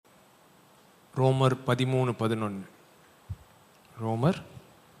ரோமர் 13:11. ரோமர்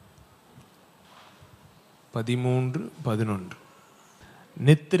 13:11.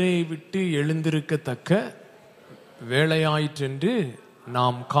 நித்திரையை விட்டு எழுந்திருக்கத்தக்க வேளையாயிற்றென்று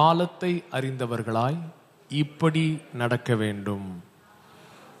நாம் காலத்தை அறிந்தவர்களாய் இப்படி நடக்க வேண்டும்.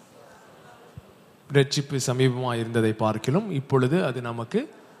 ரட்சிப்பு சமீபமாக இருந்ததை பார்க்கிலும் இப்பொழுது அது நமக்கு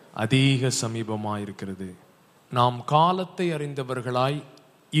அதிக சமீபமாக இருக்கிறது. நாம் காலத்தை அறிந்தவர்களாய்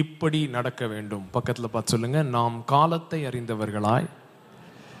இப்படி நடக்க வேண்டும். பக்கத்தில் பார்த்து சொல்லுங்க, நாம் காலத்தை அறிந்தவர்களாய்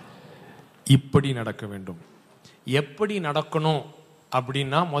இப்படி நடக்க வேண்டும். எப்படி நடக்கணும்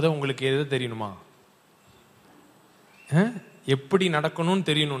அப்படின்னா உங்களுக்கு எது தெரியணுமா? எப்படி நடக்கணும்னு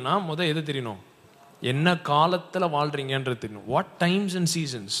தெரியணும்னா எது தெரியணும்? என்ன காலத்தில் வாழ்றீங்கன்றது தெரியணும். What times and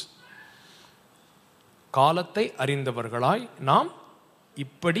seasons. காலத்தை அறிந்தவர்களாய் நாம்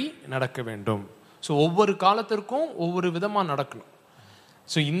இப்படி நடக்க வேண்டும். ஸோ ஒவ்வொரு காலத்திற்கும் ஒவ்வொரு விதமாக நடக்கணும்.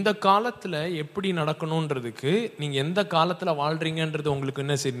 ஸோ இந்த காலத்தில் எப்படி நடக்கணுன்றதுக்கு நீங்கள் எந்த காலத்தில் வாழ்றீங்கன்றது உங்களுக்கு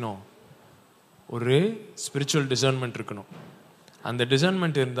என்ன செய்யணும்? ஒரு ஸ்பிரிச்சுவல் டிசர்ன்மெண்ட் இருக்கணும். அந்த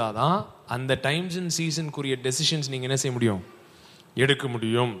டிசர்ன்மெண்ட் இருந்தால் தான் அந்த டைம்ஸ் அண்ட் சீசனுக்குரிய டெசிஷன்ஸ் நீங்கள் என்ன செய்ய முடியும்? எடுக்க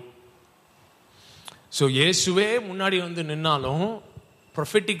முடியும். ஸோ இயேசுவே முன்னாடி நின்னாலும்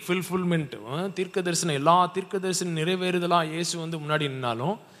ப்ரொஃபெட்டிக் ஃபுல்ஃபில்மெண்ட், தீர்க்க தரிசனம், எல்லா தீர்க்க தரிசனம் நிறைவேறுதலாக இயேசு முன்னாடி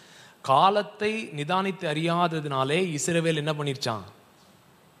நின்னாலும் காலத்தை நிதானித்து அறியாததுனாலே இஸ்ரவேல் என்ன பண்ணிருச்சான்?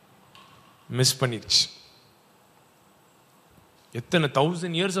 மிஸ் பண்ணிருச்சு. எத்தனை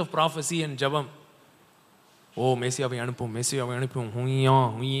 1000 years ஆஃப் ப்ராஃபஸி அண்ட் ஜபம். மேசியாவை அனுப்பும், மேசியாவை அனுப்பும்,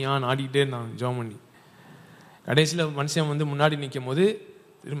 ஹுய்யான்னு ஆடிக்கிட்டே இருந்தான் ஜபம் பண்ணி. கடைசியில் மனுஷன் முன்னாடி நிற்கும் போது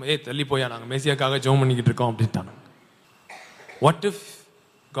திரும்ப தள்ளி போயா, நாங்கள் மேசியாக்காக ஜபம் பண்ணிக்கிட்டு இருக்கோம் அப்படின்ட்டாங்க. What if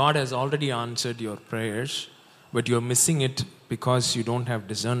God has already answered your prayers, but you're missing it because you don't have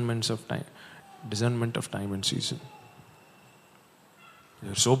discernment of time and season.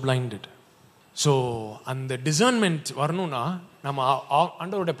 You're so blinded. So அந்த டிசர்ன்மெண்ட் வரணும்னா நம்ம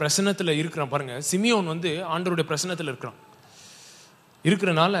ஆண்டவருடைய பிரசன்னத்தில் இருக்கிறோம். பாருங்க, சிமியோன் ஆண்டவருடைய பிரசன்னத்தில்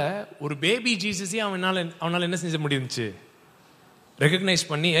இருக்கிறனால ஒரு பேபி ஜீசஸே அவனால் என்ன செஞ்ச முடிஞ்சுச்சு? ரெகக்னைஸ்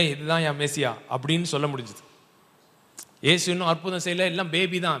பண்ணி இதுதான் என் மேசியா அப்படின்னு சொல்ல முடிஞ்சுது. ஏசு இன்னும் அற்புதம் செய்யல, எல்லாம்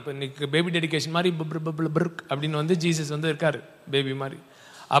பேபி தான். இப்போ இன்னைக்கு பேபி டெடிகேஷன் மாதிரி அப்படின்னு ஜீசஸ் இருக்காரு பேபி மாதிரி.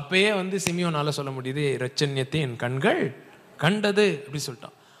 அப்பயே சிமியோனால சொல்ல முடியுது, இரட்சண்யத்தை என் கண்கள் கண்டது அப்படி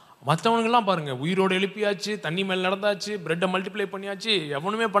சொல்லிட்டான். மற்றவனுங்கெல்லாம் பாருங்க, உயிரோடு எழுப்பியாச்சு, தண்ணி மேல் நடந்தாச்சு, பிரெட்டை மல்டிப்ளை பண்ணியாச்சு,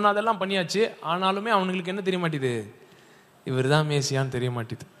 எவனுமே பண்ணாதெல்லாம் பண்ணியாச்சு. ஆனாலுமே அவனுங்களுக்கு என்ன தெரிய மாட்டேது? இவர் தான் மேசியான்னு தெரிய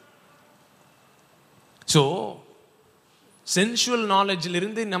மாட்டேது. ஸோ சென்சுவல் நாலேஜில்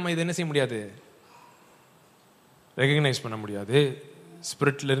இருந்து நம்ம இதை என்ன செய்ய முடியாது? ரெகக்னைஸ் பண்ண முடியாது.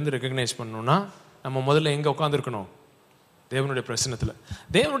 ஸ்பிரிட்ல இருந்து ரெகக்னைஸ் பண்ணணும்னா நம்ம முதல்ல எங்கே உட்காந்துருக்கணும்? தேவனுடைய பிரசன்னத்தில்.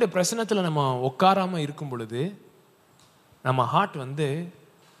 தேவனுடைய பிரசன்னத்தில் நம்ம உட்காராமல் இருக்கும் பொழுது நம்ம ஹார்ட்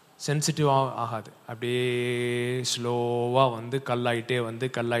சென்சிட்டிவாக ஆகாது. அப்படியே ஸ்லோவாக கல்லாயிட்டே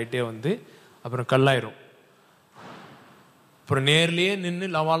அப்புறம் கல்லாயிரும். அப்புறம் நேர்லேயே நின்று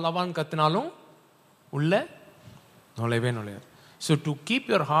லவான்னு கத்தினாலும் உள்ள நுழையாது. So to keep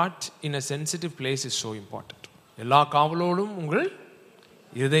your heart in a sensitive place is so important. எல்லா காவலோடும் உங்கள்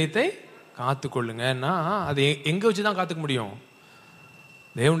இதயத்தை காத்துக்கொள்ளுங்கன்னா அது எங்கே வச்சு தான் காத்துக்க முடியும்?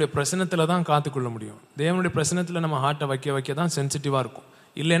 தேவனுடைய பிரசன்னத்தில் தான் காத்துக்கொள்ள முடியும். தேவனுடைய பிரசன்னத்தில் நம்ம ஹார்ட்டை வைக்க தான் சென்சிட்டிவாக இருக்கும்.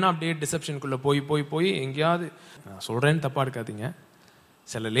 இல்லைன்னா அப்படியே டிசப்ஷனுக்குள்ளே போய் எங்கேயாவது, நான் சொல்கிறேன்னு தப்பாக இருக்காதீங்க,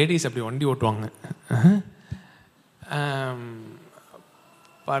 சில லேடிஸ் அப்படி வண்டி ஓட்டுவாங்க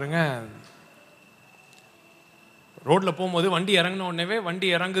பாருங்க. ரோட்டில் போகும்போது வண்டி இறங்கின உடனே வண்டி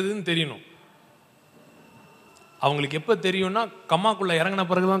இறங்குதுன்னு தெரியணும். அவங்களுக்கு எப்போ தெரியும்னா கம்மாக்குள்ளே இறங்கின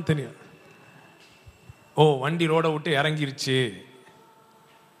பிறகு தான் தெரியும். வண்டி ரோடை விட்டு இறங்கிருச்சு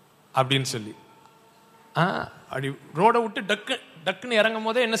அப்படின்னு சொல்லி. அப்படி ரோடை விட்டு டக்குன்னு இறங்கும்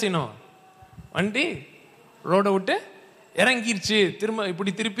போதே என்ன செய்யணும்? வண்டி ரோடை விட்டு இறங்கிருச்சு,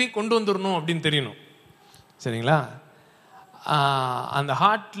 இப்படி திருப்பி கொண்டு வந்துடணும் அப்படின்னு தெரியணும். சரிங்களா? அந்த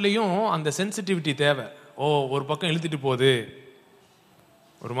ஹார்ட்லேயும் அந்த சென்சிட்டிவிட்டி தேவை. ஒரு பக்கம் இழுத்துட்டு போகுது,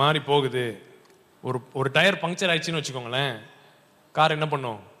 ஒரு மாதிரி போகுது. ஒரு டயர் பங்க்சர் ஆயிடுச்சுன்னு வச்சுக்கோங்களேன், கார் என்ன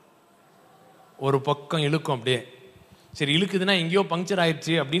பண்ணும்? ஒரு பக்கம் இழுக்கும் அப்படியே. சரி, இழுக்குதுன்னா எங்கேயோ பங்க்சர்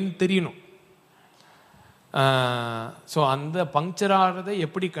ஆயிடுச்சு அப்படின்னு தெரியணும். ஸோ அந்த பங்க்சர் ஆகிறதை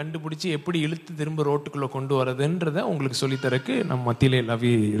எப்படி கண்டுபிடிச்சி எப்படி இழுத்து திரும்ப ரோட்டுக்குள்ளே கொண்டு வரதுன்றதை உங்களுக்கு சொல்லித்தரக்கு நம்ம மத்தியிலே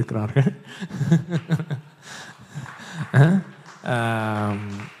லவி இருக்கிறார்கள்.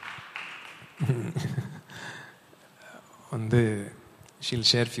 she'll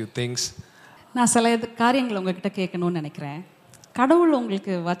share few things. நான் சில காரியங்கள் உங்ககிட்ட கேட்கணும்னு நினைக்கிறேன். கடவுள்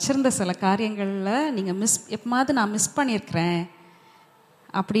உங்களுக்கு வச்சிருந்த சில காரியங்களில் நீங்கள் எப்போது நான் மிஸ் பண்ணியிருக்கிறேன்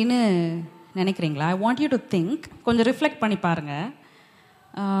அப்படின்னு நினைக்கிறீங்களா? I want you to think. கொஞ்சம் ரிஃப்ளெக்ட் பண்ணி பாருங்கள்.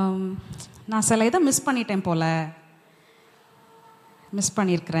 நான் சில இதை மிஸ் பண்ணிட்டேன் போல, மிஸ்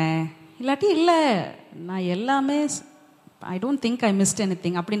பண்ணியிருக்கிறேன், இல்லாட்டி இல்லை நான் எல்லாமே I don't think I missed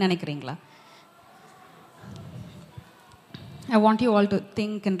anything அப்படின்னு நினைக்கிறீங்களா? I want you all to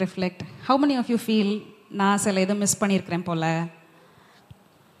think and reflect. How many of you feel நான் சில இதை மிஸ் பண்ணியிருக்கிறேன் போல?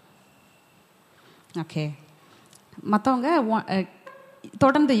 ஓகே, மற்றவங்க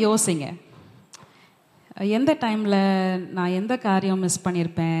தொடர்ந்து யோசிங்க. எந்த டைமில் நான் எந்த காரியம் மிஸ்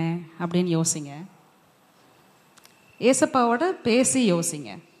பண்ணியிருப்பேன் அப்படின்னு யோசிங்க. ஏசப்பாவோட பேசி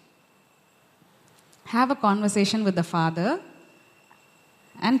யோசிங்க. Have a conversation with the Father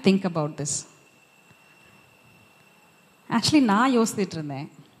and think about this. Actually நான் யோசித்துட்டு இருந்தேன்.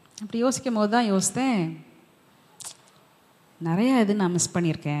 அப்படி யோசிக்கும் போது தான் யோசித்தேன், நிறையா இது நான் மிஸ்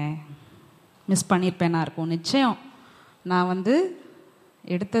பண்ணியிருப்பேனா இருக்கும். நிச்சயம் நான்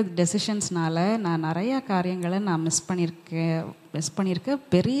எடுத்த டெசிஷன்ஸ்னால நான் நிறையா காரியங்களை நான் மிஸ் பண்ணியிருக்க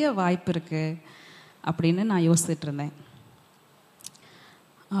பெரிய வாய்ப்பு இருக்குது அப்படின்னு நான் யோசித்துட்டு இருந்தேன்.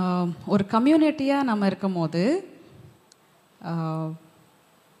 ஒரு கம்யூனிட்டியாக நம்ம இருக்கும் போது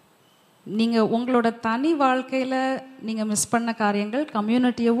நீங்கள் உங்களோட தனி வாழ்க்கையில் நீங்கள் மிஸ் பண்ண காரியங்கள்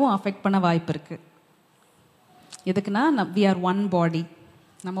கம்யூனிட்டியவும் அஃபெக்ட் பண்ண வாய்ப்பு இருக்குது. எதுக்குன்னா we are one body,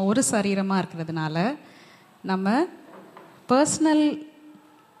 நம்ம ஒரு சரீரமாக இருக்கிறதுனால நம்ம பர்சனல்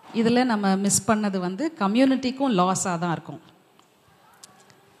இதில் நம்ம மிஸ் பண்ணது கம்யூனிட்டிக்கும் லாஸாக தான் இருக்கும்.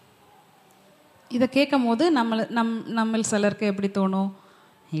 இதை கேட்கும் போது நம்ம சிலருக்கு எப்படி தோணும்,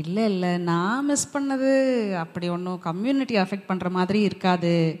 இல்லை நான் மிஸ் பண்ணது அப்படி ஒன்றும் கம்யூனிட்டி அஃபெக்ட் பண்ணுற மாதிரி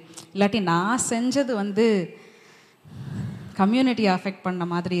இருக்காது, இல்லாட்டி நான் செஞ்சது கம்யூனிட்டி அஃபெக்ட் பண்ண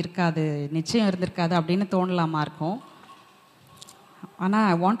மாதிரி இருக்காது, நிச்சயம் இருந்திருக்காது அப்படின்னு தோணலாமா இருக்கும். ஆனால்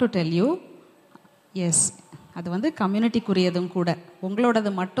I want to tell you, yes, அது கம்யூனிட்டிக்குரியதும் கூட, உங்களோடது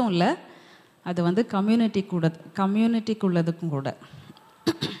மட்டும் இல்லை, அது கம்யூனிட்டிக்குள்ளதுக்கும் கூட.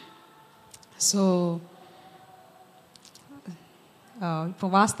 ஸோ இப்போ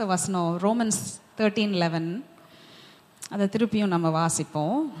வாஸ்த வசனம் ரோமன்ஸ் 13:11 அதை திருப்பியும் நம்ம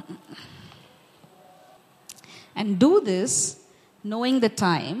வாசிப்போம். And do this knowing the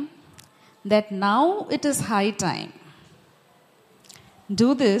time that now it is high time. Do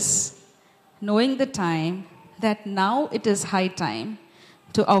this knowing the time that now it is high time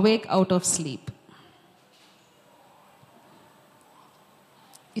to awake out of sleep.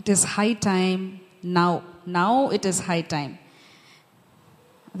 It is high time now. Now it is high time.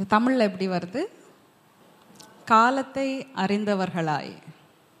 அது தமிழில் எப்படி வருது? காலத்தை அறிந்தவர்களாய்.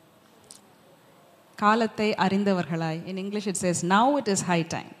 காலத்தை அறிந்தவர்களாய். In English it says now it is high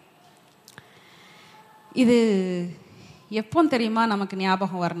time. இது எப்போ தெரியுமா நமக்கு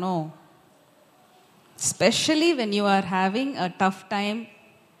ஞாபகம் வரணும்? Especially when you are having a tough time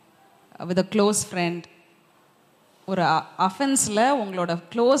with a close friend. ஒரு அஃபென்ஸில் உங்களோட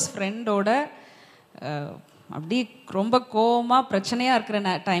க்ளோஸ் ஃப்ரெண்டோட அப்படி ரொம்ப கோவமாக பிரச்சனையாக இருக்கிற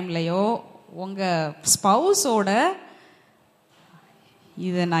டைம்லையோ, உங்கள் ஸ்பவுஸோட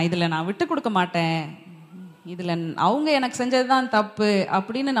இதில் நான் விட்டு கொடுக்க மாட்டேன், இதில் அவங்க எனக்கு செஞ்சது தான் தப்பு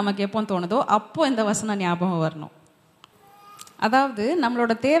அப்படின்னு நமக்கு எப்போ தோணுதோ அப்போ இந்த வசனம் ஞாபகம் வரணும். அதாவது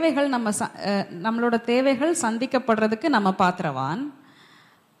நம்மளோட தேவைகள் சந்திக்கப்படுறதுக்கு நம்ம பாத்திரவான்.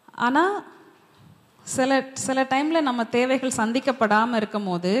 ஆனால் சில டைமில் நம்ம தேவைகள் சந்திக்கப்படாமல் இருக்கும்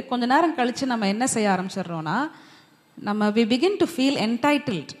போது கொஞ்ச நேரம் கழித்து நம்ம என்ன செய்ய ஆரம்பிச்சிடுறோன்னா, we begin to feel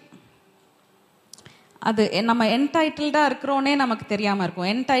entitled. அது நம்ம என்டைட்டில்டாக இருக்கிறோன்னே நமக்கு தெரியாமல் இருக்கும்.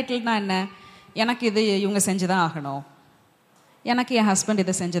 என்டைட்டில்னா என்ன? எனக்கு இது இவங்க செஞ்சு தான் ஆகணும், எனக்கு என் ஹஸ்பண்ட்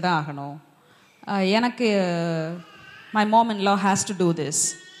இதை செஞ்சு தான் ஆகணும், எனக்கு my mom-in-law has to do this,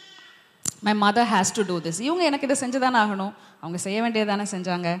 my mother has to do this. இவங்க எனக்கு இதை செஞ்சு தானே ஆகணும், அவங்க செய்ய வேண்டியதானே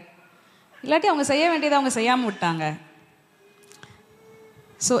செஞ்சாங்க, இல்லாட்டி அவங்க செய்ய வேண்டியதை அவங்க செய்யாமல் விட்டாங்க.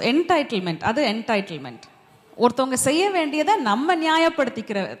 ஸோ என்டைட்டில்மெண்ட், அது என்டைட்டில்மெண்ட். ஒருத்தவங்க செய்ய வேண்டியதை நம்ம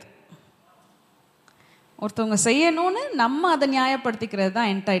நியாயப்படுத்திக்கிறது, ஒருத்தவங்க செய்யணும்னு நம்ம அதை நியாயப்படுத்திக்கிறது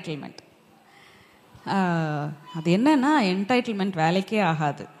தான் என்டைட்டில்மெண்ட். அது என்னன்னா, என்டைட்டில்மெண்ட் வேலைக்கே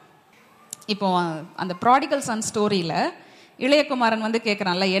ஆகாது. இப்போ அந்த ப்ராடிகல் சன் ஸ்டோரியில் இளையகுமாரன்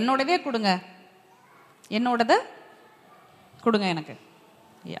கேட்குறான்ல, என்னோடவே கொடுங்க, என்னோடதை கொடுங்க எனக்கு.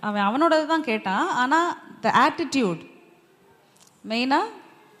 அவனோடது தான் கேட்டான். ஆனால் த ஆட்டிடியூட், மெயினாக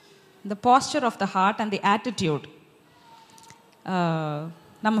த pastor of the heart and the attitude.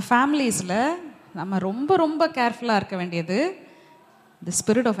 நம்ம ஃபேமிலிஸில் நம்ம ரொம்ப ரொம்ப கேர்ஃபுல்லாக இருக்க வேண்டியது தி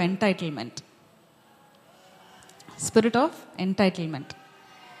spirit of entitlement. Spirit of entitlement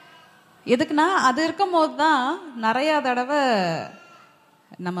எதுக்குன்னா, அது இருக்கும் போது தான் நிறையா தடவை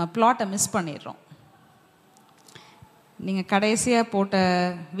நம்ம பிளாட்டை மிஸ் பண்ணிடுறோம். நீங்கள் கடைசியாக போட்ட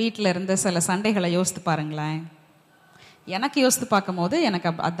வீட்டில் இருந்த சில சண்டைகளை யோசித்து பாருங்களேன். எனக்கு யோசித்து பார்க்கும் போது எனக்கு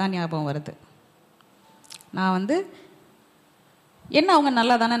அதான் ஞாபகம் வருது. நான் வந்து என்ன அவங்க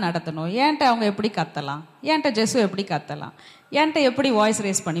நல்லா தானே நடத்தணும், ஏன்ட்ட அவங்க எப்படி கத்தலாம், ஏன்ட்ட ஜெசு எப்படி கத்தலாம், ஏன்ட்ட எப்படி வாய்ஸ்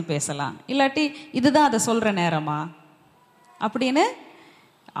ரேஸ் பண்ணி பேசலாம், இல்லாட்டி இதுதான் அதை சொல்கிற நேரமா அப்படின்னு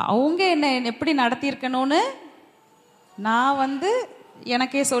அவங்க என்ன எப்படி நடத்தியிருக்கணும்னு நான் வந்து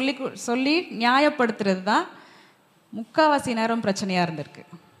எனக்கே சொல்லி நியாயப்படுத்துறது தான் முக்கால்வாசி நேரம் பிரச்சனையாக இருந்திருக்கு.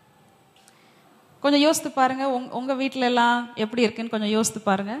 கொஞ்சம் யோசித்து பாருங்கள், உங்கள் வீட்டில எல்லாம் எப்படி இருக்குன்னு கொஞ்சம் யோசித்து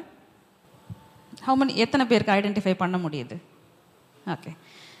பாருங்கள். எத்தனை பேருக்கு ஐடென்டிஃபை பண்ண முடியுது? ஓகே,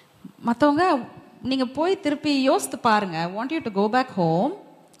 மற்றவங்க நீங்கள் போய் திருப்பி யோசித்து பாருங்கள். I want you to go back home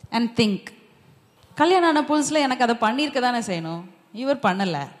and think. கல்யாணம் ஆன புதுசில் எனக்கு அதை பண்ணியிருக்க தானே செய்யணும், இவர்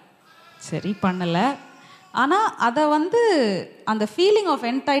பண்ணலை, சரி பண்ணலை. ஆனால் அதை வந்து அந்த ஃபீலிங் ஆஃப்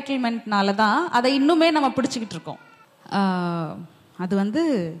என்டைட்டில்மெண்ட்னால தான் அதை இன்னுமே நம்ம பிடிச்சிக்கிட்டு இருக்கோம். அது வந்து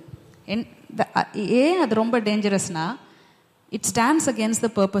ஏன் அது ரொம்ப டேஞ்சரஸ்னா, it stands against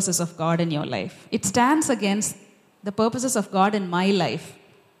the purposes of God in your life. It stands against the purposes of God in my life.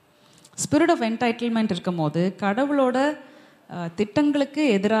 Spirit of entitlement இருக்கும் போது கடவுளோட திட்டங்களுக்கு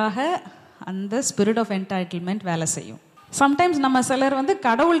எதிராக அந்த ஸ்பிரிட் ஆஃப் என்டைட்டில்மெண்ட் வேலை செய்யும். சம்டைம்ஸ் நம்ம சிலர் வந்து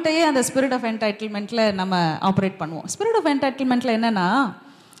கடவுள்கிட்டையே அந்த ஸ்பிரிட் ஆஃப் என்டைட்டில்மெண்ட்டில் நம்ம ஆப்ரேட் பண்ணுவோம். ஸ்பிரிட் ஆஃப் என்டைட்டில்மெண்ட்டில் என்னென்னா,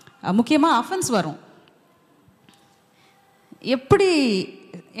 முக்கியமாக அஃபென்ஸ் வரும். எப்படி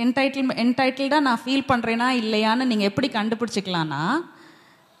என்டைட்டில்டாக நான் ஃபீல் பண்ணுறேன்னா இல்லையான்னு நீங்கள் எப்படி கண்டுபிடிச்சிக்கலான்னா,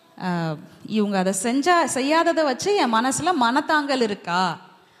 இவங்க அதை செய்யாததை வச்சு என் மனசில் மனத்தாங்கல் இருக்கா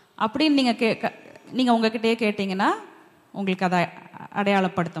அப்படின்னு நீங்கள் உங்ககிட்டயே கேட்டிங்கன்னா உங்களுக்கு அதை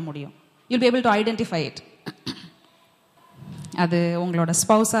அடையாளப்படுத்த முடியும். you'll be able to identify it. அது உங்களோட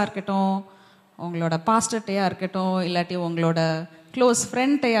ஸ்பௌஸாக இருக்கட்டும், உங்களோட பாஸ்டர்ட்டையாக இருக்கட்டும், இல்லாட்டி உங்களோட க்ளோஸ்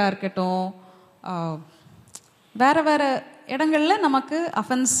ஃப்ரெண்ட்டையாக இருக்கட்டும், வேறு வேறு இடங்களில் நமக்கு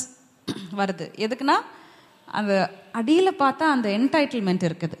அஃபென்ஸ் வருது. எதுக்குன்னா அந்த அடியில் பார்த்தா அந்த என்டைட்டில்மெண்ட்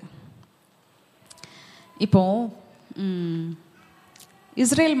இருக்குது. இப்போது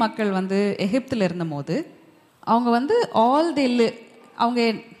இஸ்ரேல் மக்கள் வந்து எகிப்தில் இருந்தபோது அவங்க வந்து அவங்க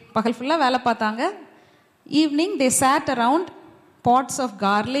பகல் ஃபுல்லாக வேலை பார்த்தாங்க. Evening they sat around pots of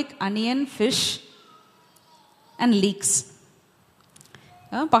garlic, onion, fish and leeks.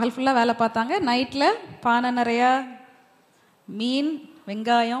 பகல் ஃபுல்லாக வேலை பார்த்தாங்க. நைட்டில் பானை நிறையா மீன்,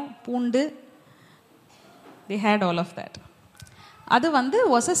 வெங்காயம், பூண்டு, they had all of that. அது வந்து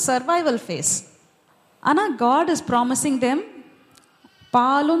was a survival phase. ஆனால் God is promising them,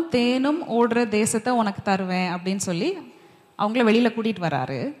 பாலும் தேனும் ஓடுற தேசத்தை உனக்கு தருவேன் அப்படின்னு சொல்லி அவங்கள வெளியில் கூட்டிகிட்டு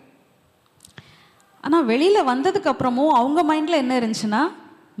வராரு. ஆனால் வெளியில் வந்ததுக்கு அப்புறமும் அவங்க மைண்டில் என்ன இருந்துச்சுன்னா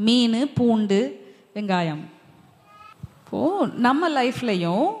மீன், பூண்டு, வெங்காயம். இப்போது நம்ம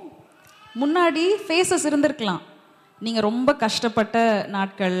லைஃப்லையும் முன்னாடி ஃபேஸஸ் இருந்திருக்கலாம். நீங்கள் ரொம்ப கஷ்டப்பட்ட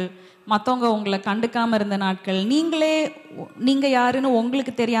நாட்கள், மற்றவங்க உங்களை கண்டுக்காமல் இருந்த நாட்கள், நீங்கள் யாருன்னு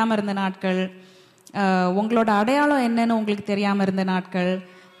உங்களுக்கு தெரியாமல் இருந்த நாட்கள், உங்களோட அடையாளம் என்னன்னு உங்களுக்கு தெரியாமல் இருந்த நாட்கள்,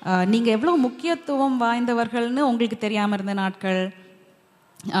 நீங்கள் எவ்வளோ முக்கியத்துவம் வாய்ந்தவர்கள்னு உங்களுக்கு தெரியாமல் இருந்த நாட்கள்,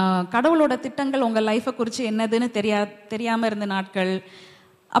 கடவுளோட திட்டங்கள் உங்கள் லைஃப்பை குறித்து என்னதுன்னு தெரியாமல் இருந்த நாட்கள்,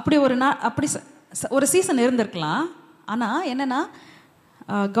 அப்படி ஒரு சீசன் இருந்திருக்கலாம். ஆனால் என்னென்னா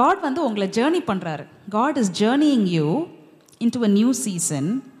காட் வந்து உங்களை ஜேர்னி பண்ணுறாரு. God is journeying you into a new season.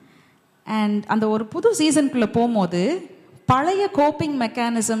 And அந்த ஒரு புது சீசனுக்குள்ளே போகும்போது பழைய கோப்பிங்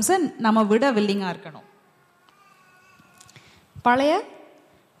மெக்கானிசம்ஸை நம்ம விட வில்லிங்காக இருக்கணும். பழைய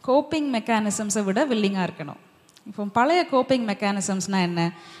கோப்பிங் மெக்கானிசம்ஸை விட வில்லிங்காக இருக்கணும். இப்போ பழைய கோப்பிங் மெக்கானிசம்ஸ்னால் என்ன?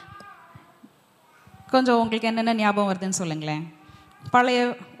 கொஞ்சம் உங்களுக்கு என்னென்ன ஞாபகம் வருதுன்னு சொல்லுங்களேன்.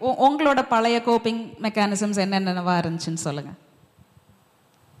 உங்களோட பழைய கோப்பிங் மெக்கானிசம்ஸ் என்னென்னவா இருந்துச்சுன்னு சொல்லுங்கள்.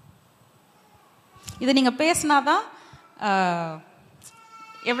 இது நீங்கள் பேசினாதான்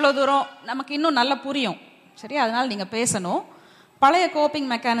எவ்வளோ தூரம் நமக்கு இன்னும் நல்லா புரியும். சரி, அதனால் நீங்கள் பேசணும். பழைய கோப்பிங்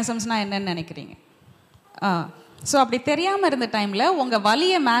மெக்கானிசம்ஸ்னால் என்னன்னு நினைக்கிறீங்க? ஸோ அப்படி தெரியாமல் இருந்த டைமில் உங்கள்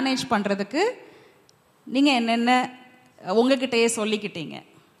வலியை மேனேஜ் பண்ணுறதுக்கு நீங்கள் என்னென்ன உங்ககிட்டயே சொல்லிக்கிட்டீங்க.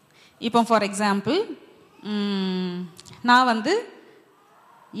 இப்போ ஃபார் எக்ஸாம்பிள், நான் வந்து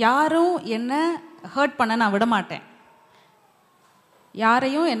யாரும் என்ன ஹர்ட் பண்ண நான் விட மாட்டேன்,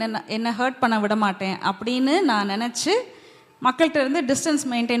 யாரையும் என்ன ஹர்ட் பண்ண விட மாட்டேன் அப்படின்னு நான் நினச்சி மக்கள்கிட்ட இருந்து டிஸ்டன்ஸ்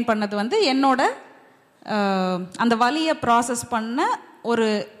மெயின்டைன் பண்ணது வந்து என்னோட அந்த வலியை ப்ராசஸ் பண்ண ஒரு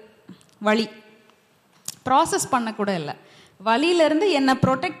வழி. ப்ராசஸ் பண்ணக்கூட இல்லை, வலியிலேருந்து என்னை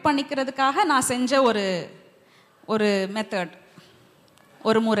ப்ரொடெக்ட் பண்ணிக்கிறதுக்காக நான் செஞ்ச ஒரு மெத்தட்,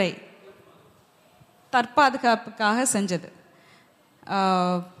 ஒரு முறை, தற்பாதுகாப்புக்காக செஞ்சது.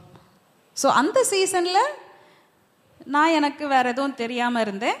 ஸோ அந்த சீசனில் நான் எனக்கு வேறு எதுவும் தெரியாமல்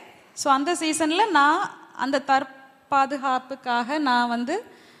இருந்தேன். ஸோ அந்த சீசனில் நான் அந்த தற்பாதுகாப்புக்காக நான் வந்து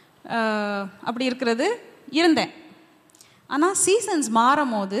அப்படி இருந்தேன். ஆனால் சீசன்ஸ்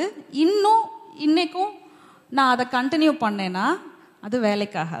மாறும் போது இன்னைக்கும் நான் அதை கண்டினியூ பண்ணேன்னா அது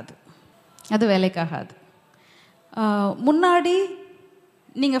வேலைக்காகாது. முன்னாடி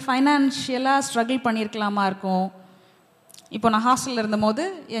நீங்கள் ஃபைனான்ஷியலாக ஸ்ட்ரகிள் பண்ணியிருக்கலாமா இருக்கும். இப்போ நான் ஹாஸ்டலில் இருந்தபோது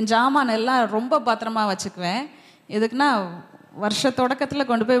என் ஜாமான் எல்லாம் ரொம்ப பத்திரமா வச்சுக்குவேன். எதுக்குன்னா வருஷ தொடக்கத்தில்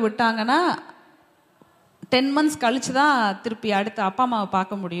கொண்டு போய் விட்டாங்கன்னா 10 months கழிச்சு தான் திருப்பி அடுத்து அப்பா அம்மாவை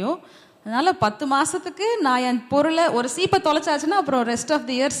பார்க்க முடியும். அதனால் 10 மாதத்துக்கு நான் என் பொருளை ஒரு சீப்பை தொலைச்சாச்சுன்னா அப்புறம் rest of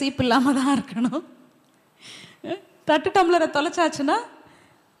the year cheap இல்லாமல் தான் இருக்கணும். தட்டு டம்ளரை தொலைச்சாச்சுன்னா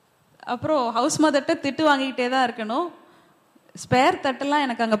அப்புறம் ஹவுஸ் மதர்கிட்ட திட்டு வாங்கிக்கிட்டே தான் இருக்கணும். ஸ்பேர் தட்டெல்லாம்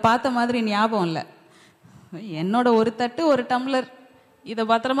எனக்கு அங்கே பார்த்த மாதிரி ஞாபகம் இல்லை. என்னோட ஒரு தட்டு ஒரு டம்ளர் இதை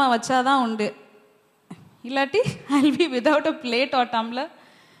பத்திரமா வச்சாதான் உண்டு. இல்லாட்டி I'll be without a plate or tumbler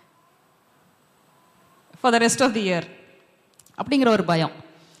for the rest of the year அப்படிங்கிற ஒரு பயம்.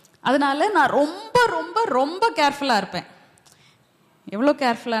 அதனால நான் ரொம்ப ரொம்ப ரொம்ப கேர்ஃபுல்லாக இருப்பேன். எவ்வளோ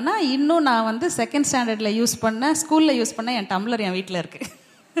கேர்ஃபுல்லானா இன்னும் நான் வந்து 2nd standardல ஸ்கூலில் யூஸ் பண்ண என் டம்ளர் என் வீட்டில் இருக்கு.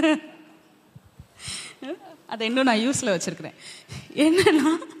 அதை இன்னும் நான் யூஸில் வச்சுருக்கிறேன்.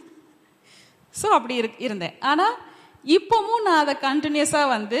 என்னன்னா ஸோ அப்படி இருந்தேன். ஆனால் இப்போவும் நான் அதை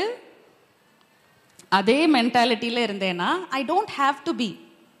கண்டினியூஸாக வந்து அதே மென்டாலிட்டியில் இருந்தேன்னா I don't have to be.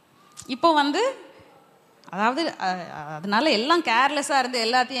 இப்போ வந்து அதாவது அதனால எல்லாம் கேர்லெஸ்ஸாக இருந்து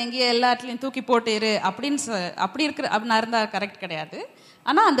எல்லாத்தையும் எங்கேயோ எல்லாத்துலேயும் தூக்கி போட்டுரு அப்படி நான் இருந்தால் கரெக்ட் கிடையாது.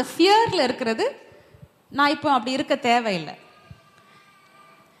 ஆனால் அந்த ஃபியரில் இருக்கிறது நான் இப்போ அப்படி இருக்க தேவையில்லை.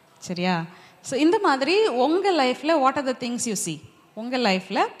 சரியா? ஸோ இந்த மாதிரி உங்கள் லைஃப்பில் what are the things you see? உங்கள்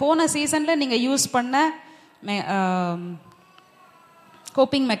லைஃப்பில் போன சீசனில் நீங்கள் யூஸ் பண்ண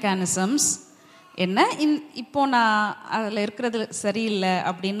கோப்பிங் மெக்கானிசம்ஸ் என்ன? இப்போ நான் அதில் இருக்கிறது சரியில்லை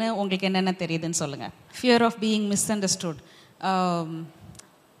அப்படின்னு உங்களுக்கு என்னென்ன தெரியுதுன்னு சொல்லுங்கள். ஃபியர் ஆஃப் பீயிங் மிஸ்அண்டர்ஸ்டுட்,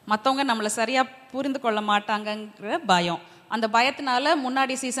 மற்றவங்க நம்மளை சரியாக புரிந்து கொள்ள மாட்டாங்கங்கிற பயம். அந்த பயத்தினால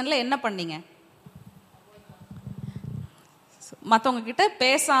முன்னாடி சீசனில் என்ன பண்ணீங்க? மற்றவங்க கிட்ட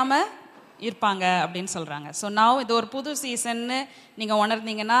பேசாமல் இருப்பாங்க அப்படின்னு சொல்கிறாங்க. ஸோ நான் இது ஒரு புது சீசன்னு நீங்கள்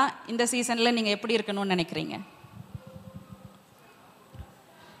உணர்ந்தீங்கன்னா இந்த சீசனில் நீங்கள் எப்படி இருக்கணும்னு நினைக்கிறீங்க?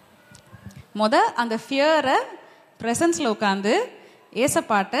 அந்த ஃபியரை ப்ரெசன்ஸில் உட்காந்து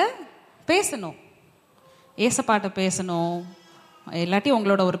ஏசப்பாட்டை பேசணும். இல்லாட்டி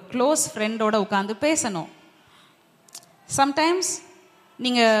உங்களோட ஒரு க்ளோஸ் ஃப்ரெண்டோட உட்காந்து பேசணும். சம்டைம்ஸ்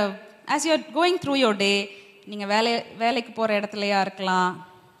நீங்கள் as you are going through your day, நீங்கள் வேலைக்கு போகிற இடத்துலையா இருக்கலாம்,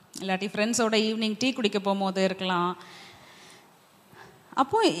 இல்லாட்டி ஃப்ரெண்ட்ஸோட ஈவினிங் டீ குடிக்க போகும்போது இருக்கலாம்.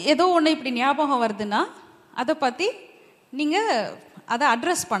 அப்போ ஏதோ ஒன்று இப்படி ஞாபகம் வருதுன்னா அதை பற்றி நீங்கள் அதை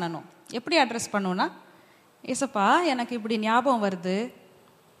அட்ரஸ் பண்ணணும். எப்படி அட்ரஸ் பண்ணணும்னா, ஏசப்பா எனக்கு இப்படி ஞாபகம் வருது,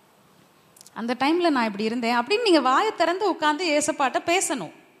 அந்த டைமில் நான் இப்படி இருந்தேன் அப்படின்னு நீங்கள் வாயை திறந்து உட்காந்து ஏசப்பாட்ட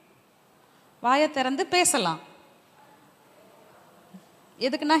பேசணும். வாயை திறந்து பேசலாம்.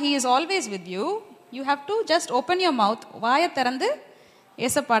 எதுக்குன்னா he is always with you. You have to just open your mouth. வாயை திறந்து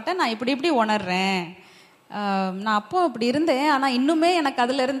ஏசப்பாட்ட நான் இப்படி உணர்றேன், நான் அப்போ இப்படி இருந்தேன், ஆனால் இன்னுமே எனக்கு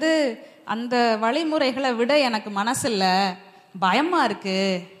அதிலிருந்து அந்த வழிமுறைகளை விட எனக்கு மனசில்லை, பயமாக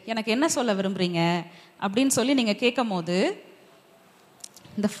இருக்குது, எனக்கு என்ன சொல்ல விரும்புகிறீங்க அப்படின்னு சொல்லி நீங்கள் கேட்கும் போது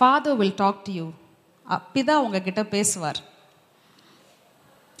the Father will talk to you. அப்படிதான் உங்ககிட்ட பேசுவார்.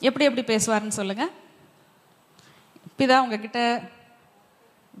 எப்படி பேசுவார்னு சொல்லுங்க. பிதா உங்ககிட்ட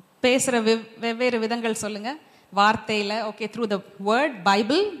பேசுகிற வெவ்வேறு விதங்கள் சொல்லுங்க. வார்த்தையில், okay, through the word,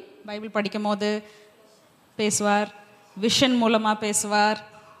 Bible படிக்கும் போது பேசுவார், விஷன் மூலமாக பேசுவார்,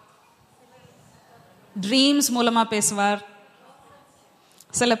 ட்ரீம்ஸ் மூலமாக பேசுவார்,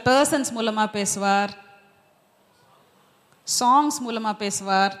 சில பர்சன்ஸ் மூலமாக பேசுவார், சாங்ஸ் மூலமாக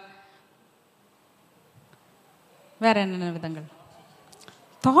பேசுவார். வேற என்னென்ன விதங்கள்?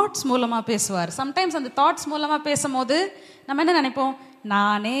 தாட்ஸ் மூலமாக பேசுவார். சம்டைம்ஸ் அந்த தாட்ஸ் மூலமாக பேசும்போது நம்ம என்ன நினைப்போம்,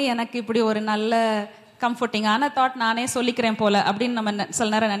 நானே எனக்கு இப்படி ஒரு நல்ல கம்ஃபர்டிங்கான தாட் நானே சொல்லிக்கிறேன் போல அப்படின்னு நம்ம சில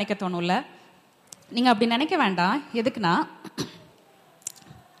நேரம் நினைக்க தோணும்ல. நீங்கள் அப்படி நினைக்க வேண்டாம். எதுக்குன்னா,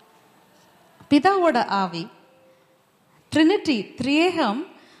 பிதாவோட ஆவி, ட்ரினிட்டி, திரியேகம்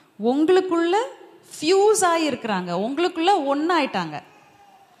உங்களுக்குள்ள ஃபியூஸ் ஆகியிருக்கிறாங்க, உங்களுக்குள்ள ஒன்றாயிட்டாங்க.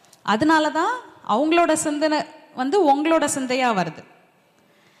 அதனால தான் அவங்களோட சிந்தனை உங்களோட சிந்தையாக வருது.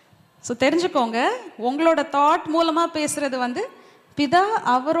 ஸோ தெரிஞ்சுக்கோங்க, உங்களோட தாட் மூலமாக பேசுறது பிதா,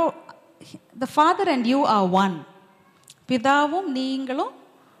 the Father and you are one. பிதாவும் நீங்களும்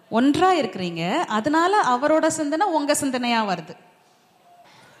ஒன்றாக இருக்கிறீங்க. அதனால அவரோட சிந்தனை உங்கள் சிந்தனையாக வருது.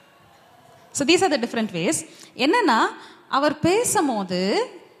 So these are the different ways. என்னன்னா, அவர் பேசும்போது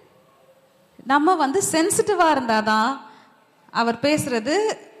நம்ம சென்சிட்டிவாக இருந்தால் தான் அவர் பேசுறது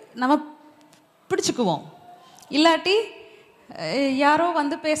நம்ம பிடிச்சுக்குவோம். இல்லாட்டி யாரோ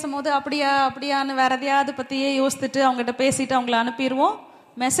வந்து பேசும்போது அப்படியா அப்படியான்னு வேற எதையாவது பற்றியே யோசித்துட்டு அவங்ககிட்ட பேசிட்டு அவங்கள அனுப்பிடுவோம்,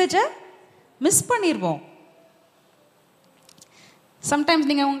 மெசேஜை மிஸ் பண்ணிடுவோம். சம்டைம்ஸ்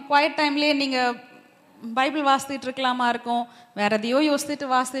நீங்கள் உங்கள் குவைட் டைம்லேயே நீங்கள் பைபிள் வாசித்துட்டு இருக்கலாமா இருக்கும், வேற எதையோ யோசித்துட்டு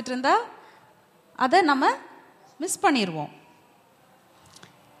வாசித்துட்டு இருந்தா அதை நம்ம மிஸ் பண்ணிடுவோம்.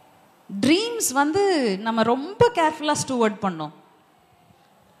 ட்ரீம்ஸ் வந்து நம்ம ரொம்ப கேர்ஃபுல்லாக ஸ்டூவர்ட் பண்ணோம்.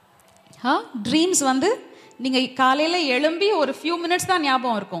 ட்ரீம்ஸ் வந்து நீங்கள் காலையில் எழும்பி ஒரு ஃபியூ மினிட்ஸ் தான்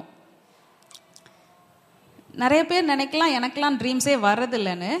ஞாபகம் இருக்கும். நிறைய பேர் நினைக்கலாம் எனக்கெல்லாம் ட்ரீம்ஸே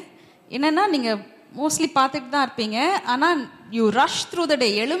வர்றதில்லைன்னு. என்னென்னா நீங்கள் மோஸ்ட்லி பார்த்துட்டு தான் இருப்பீங்க, ஆனால் you rush through the day.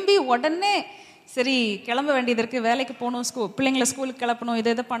 எழும்பி உடனே சரி கிளம்ப வேண்டியது இருக்குது, வேலைக்கு போகணும், பிள்ளைங்களை ஸ்கூலுக்கு கிளப்பணும்,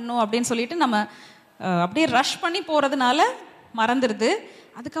 இதை பண்ணணும் அப்படின்னு சொல்லிட்டு நம்ம அப்படியே ரஷ் பண்ணி போகிறதுனால மறந்துடுது.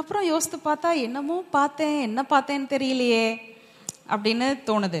 அதுக்கப்புறம் யோசித்து பார்த்தா என்னமோ பார்த்தேன், என்ன பார்த்தேன்னு தெரியலையே அப்படின்னு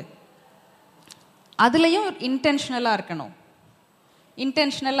தோணுது. அதுலேயும் இன்டென்ஷனலாக இருக்கணும்.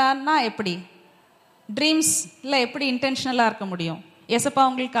 இன்டென்ஷனலான்னா எப்படி? ட்ரீம்ஸில் எப்படி இன்டென்ஷனலாக இருக்க முடியும்? ஏசப்பா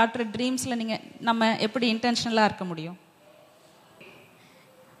உங்களுக்கு காட்டுற ட்ரீம்ஸில் நம்ம எப்படி இன்டென்ஷனலாக இருக்க முடியும்?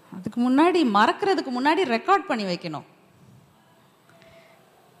 அதுக்கு முன்னாடி மறக்கிறதுக்கு முன்னாடி ரெக்கார்ட் பண்ணி வைக்கணும்.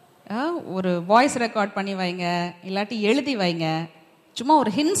 ஒரு வாய்ஸ் ரெக்கார்ட் பண்ணி வைங்க, இல்லாட்டி எழுதி வைங்க. சும்மா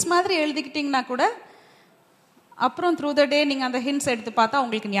ஒரு ஹின்ஸ் மாதிரி எழுதிக்கிட்டிங்கன்னா கூட அப்புறம் த்ரூ த டே நீங்கள் அந்த ஹின்ஸ் எடுத்து பார்த்தா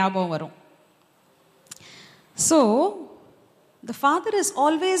உங்களுக்கு ஞாபகம் வரும். So the father is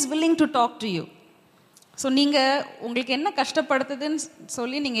always willing to talk to you. So நீங்கள் உங்களுக்கு என்ன கஷ்டப்படுத்துதுன்னு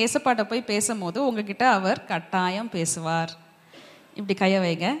சொல்லி நீங்கள் ஏசப்பாட்ட போய் பேசும்போது உங்ககிட்ட அவர் கட்டாயம் பேசுவார். இப்படி கையை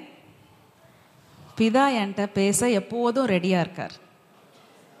வைங்க. பிதா என்கிட்ட பேச எப்போதும் ரெடியாக இருக்கார்.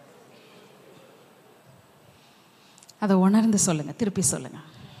 அதை உணர்ந்து சொல்லுங்கள், திருப்பி சொல்லுங்கள்.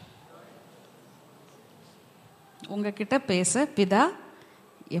 உங்ககிட்ட பேச பிதா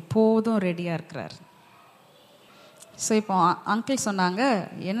எப்போதும் ரெடியாக இருக்கிறார். ஸோ இப்போ அங்கிள் சொன்னாங்க,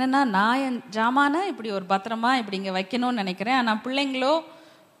 என்னென்னா நான் என் ஜாமான இப்படி ஒரு பத்திரமா இப்படி இங்கே வைக்கணும்னு நினைக்கிறேன், ஆனால் பிள்ளைங்களோ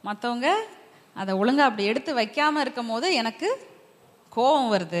மற்றவங்க அதை ஒழுங்காக அப்படி எடுத்து வைக்காமல் இருக்கும் போது எனக்கு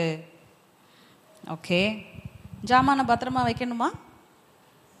கோபம் வருது. ஓகே, ஜாமான பத்திரமா வைக்கணுமா?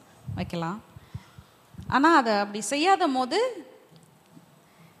 வைக்கலாம். ஆனால் அதை அப்படி செய்யாத போது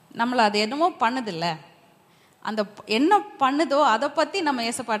நம்மளை அது என்னமோ பண்ணுதில்ல, அந்த என்ன பண்ணுதோ அதை பற்றி நம்ம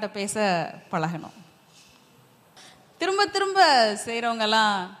ஏசப்பாட்ட பேச பழகணும். திரும்ப திரும்ப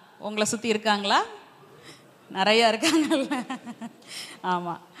செய்கிறவங்கெல்லாம் உங்களை சுற்றி இருக்காங்களா? நிறையா இருக்காங்கல்ல.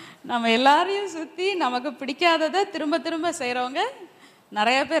 ஆமாம், நம்ம எல்லாரையும் சுற்றி நமக்கு பிடிக்காததை திரும்ப திரும்ப செய்கிறவங்க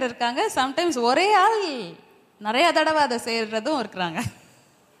நிறைய பேர் இருக்காங்க. சம்டைம்ஸ் ஒரே ஆள் நிறையா தடவை அதை செய்கிறதும் இருக்கிறாங்க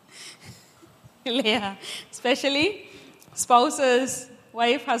இல்லையா? ஸ்பெஷலி ஸ்பௌசஸ்,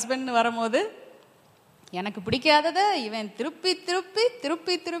 ஒய்ஃப், ஹஸ்பண்ட்னு வரும்போது எனக்கு பிடிக்காததை இவன் திருப்பி திருப்பி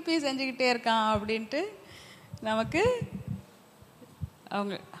திருப்பி திருப்பி செஞ்சுக்கிட்டே இருக்கான் அப்படின்ட்டு நமக்கு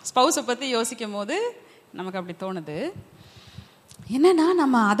அவங்க ஸ்பௌஸை பற்றி யோசிக்கும் போது நமக்கு அப்படி தோணுது. என்னன்னா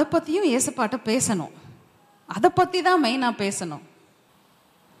நம்ம அதை பற்றியும் ஏசப்பாட்ட பேசணும். அதை பற்றி தான் மெயினாக பேசணும்.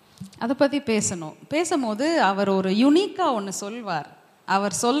 அதை பற்றி பேசணும். பேசும்போது அவர் ஒரு யுனிக்காக ஒன்று சொல்வார்.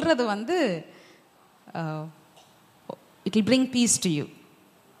 அவர் சொல்கிறது வந்து it will bring peace to you.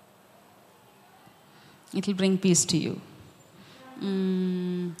 It will bring peace to you.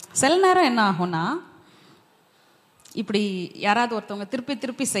 சில நேரம் என்ன ஆகும்னா, இப்படி யாராவது ஒருத்தவங்க திருப்பி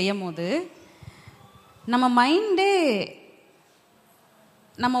திருப்பி செய்யும் போது நம்ம மைண்டே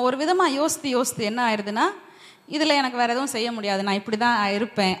நம்ம ஒரு விதமாக யோசித்து என்ன ஆயிடுதுன்னா, இதில் எனக்கு வேறு எதுவும் செய்ய முடியாது, நான் இப்படி தான்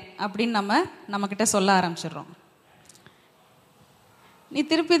இருப்பேன் அப்படின்னு நம்மக்கிட்ட சொல்ல ஆரம்பிச்சிடுறோம். நீ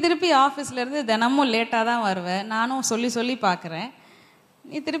திருப்பி திருப்பி ஆஃபீஸ்லேருந்து தினமும் லேட்டாக தான் வருவேன், நானும் சொல்லி சொல்லி பார்க்குறேன்,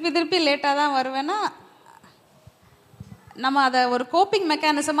 நீ திருப்பி திருப்பி லேட்டாக தான் வருவேன்னா நம்ம அதை ஒரு கோப்பிங்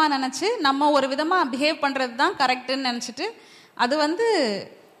மெக்கானிசமாக நினச்சி நம்ம ஒரு விதமாக பிஹேவ் பண்ணுறது தான் கரெக்டுன்னு நினச்சிட்டு, அது வந்து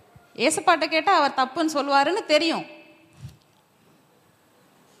ஏசப்பாட்ட கேட்டால் அவர் தப்புன்னு சொல்லுவாருன்னு தெரியும்.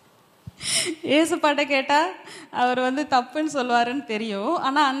 ஏசப்பாட்ட கேட்டால் அவர் வந்து தப்புன்னு சொல்லுவாருன்னு தெரியும்.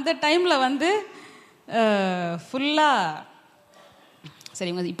 ஆனால் அந்த டைமில் வந்து ஃபுல்லாக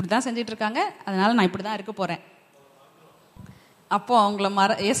சரி இவங்க இப்படி தான் செஞ்சிட்ருக்காங்க, அதனால் நான் இப்படி தான் இருக்க போகிறேன், அப்போது அவங்கள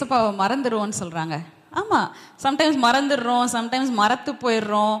ஏசப்பாவை மறந்துடுவோன்னு சொல்கிறாங்க. ஆமாம், சம்டைம்ஸ் மறந்துடுறோம், சம்டைம்ஸ் மறத்து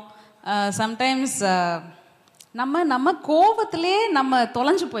போயிடுறோம், சம்டைம்ஸ் நம்ம கோபத்திலே நம்ம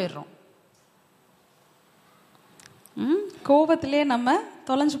தொலைஞ்சு போயிடுறோம். கோபத்திலே நம்ம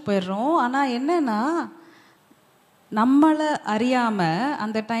தொலைஞ்சு போயிடுறோம். ஆனால் என்னன்னா, நம்மளை அறியாமல்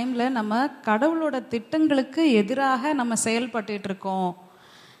அந்த டைமில் நம்ம கடவுளோட திட்டங்களுக்கு எதிராக நம்ம செயல்பட்டு இருக்கோம்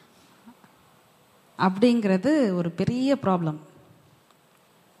அப்படிங்கிறது ஒரு பெரிய ப்ராப்ளம்.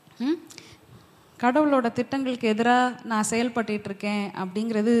 கடவுளோட திட்டங்களுக்கு எதிராக நான் செயல்பட்டு இருக்கேன்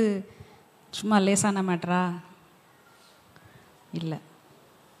அப்படிங்கிறது சும்மா லேசான மேட்டரா? இல்லை.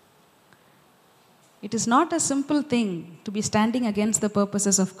 It is not a simple thing to be standing against the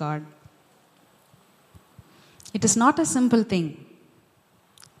purposes of God. It is not a simple thing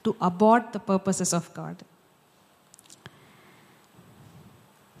to abort the purposes of God.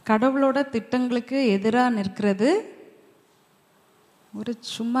 கடவுளோட திட்டங்களுக்கு எதிராக நிற்கிறது ஒரு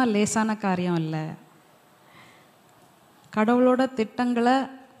சும்மா லேசான காரியம் இல்லை. கடவுளோட திட்டங்களை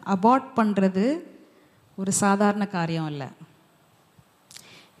அபார்ட் பண்ணுறது ஒரு சாதாரண காரியம் இல்லை.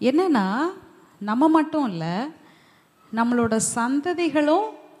 என்னன்னா, நம்ம மட்டும் இல்லை, நம்மளோட சந்ததிகளும்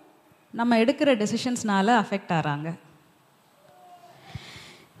நம்ம எடுக்கிற டெசிஷன்ஸ்னால அஃபெக்ட் ஆகிறாங்க.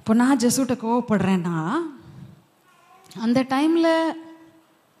 இப்போ நான் ஜெசூட்ட கோவப்படுறேன்னா, அந்த டைமில்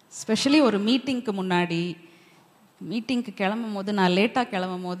ஸ்பெஷலி ஒரு மீட்டிங்க்கு முன்னாடி, மீட்டிங்க்கு கிளம்பும் போது, நான் லேட்டாக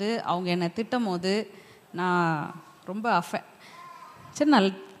கிளம்பும் போது, அவங்க என்னை திட்டும் போது நான் ரொம்ப சரி நான்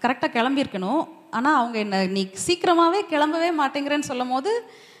கரெக்டாக கிளம்பியிருக்கணும், ஆனால் அவங்க என்னை நீ சீக்கிரமாகவே கிளம்பவே மாட்டேங்கிறேன்னு சொல்லும் போது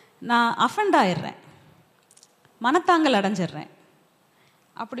நான் அஃபெண்ட் ஆயிடுறேன், மனத்தாங்கல் அடைஞ்சிடுறேன்.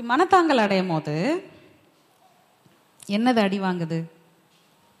 அப்படி மனத்தாங்கல் அடையும் போது என்னது அடி வாங்குது?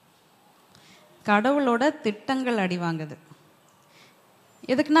 கடவுளோட திட்டங்கள் அடி வாங்குது.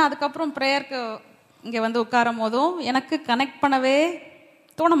 எதுக்குன்னா, அதுக்கப்புறம் ப்ரேயருக்கு இங்கே வந்து உட்காரும் போதும் எனக்கு கனெக்ட் பண்ணவே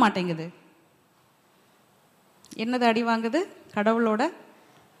தோண மாட்டேங்குது. என்னது அடி வாங்குது? கடவுளோட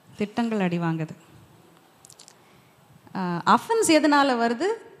திட்டங்கள் அடி வாங்குது. அஃபென்ஸ் எதனால வருது?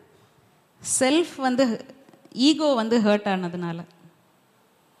 செல்ஃப் வந்து, ஈகோ வந்து ஹர்ட் ஆனதுனால.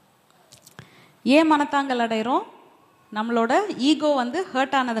 ஏன் மனத்தாங்கல் அடைகிறோம்? நம்மளோட ஈகோ வந்து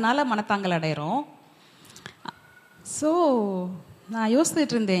ஹர்ட் ஆனதுனால மனத்தாங்கல் அடைகிறோம். ஸோ நான்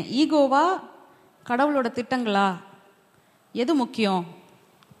யோசிச்சுட்டு இருந்தேன், ஈகோவா கடவுளோட திட்டங்களா, எது முக்கியம்?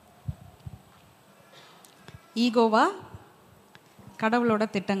 ஈகோவா கடவுளோட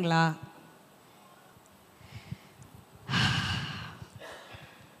திட்டங்களா?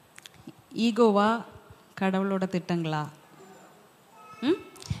 ஈகோவா கடவுளோட திட்டங்களா?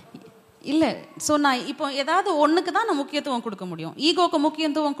 இல்லை. ஸோ நான் இப்போ ஏதாவது ஒன்றுக்கு தான் நான் முக்கியத்துவம் கொடுக்க முடியும். ஈகோக்கு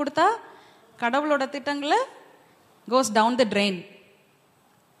முக்கியத்துவம் கொடுத்தா கடவுளோட திட்டங்களை கோஸ் டவுன் த ட்ரெயின்.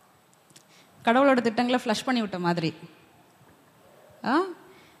 கடவுளோட திட்டங்களை ஃப்ளஷ் பண்ணி விட்ட மாதிரி.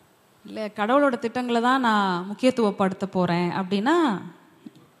 இல்லை, கடவுளோட திட்டங்களை தான் நான் முக்கியத்துவப்படுத்த போகிறேன் அப்படின்னா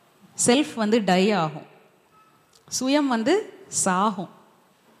செல்ஃப் வந்து டை ஆகும், சுயம் வந்து சாகும்.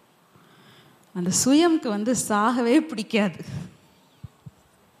 அந்த சுயம்க்கு வந்து சாகவே பிடிக்காது.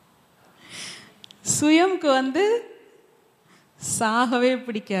 சுயம்க்கு வந்து சாகவே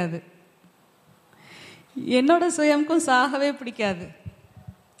பிடிக்காது. என்னோட சுயம்க்கும் சாகவே பிடிக்காது.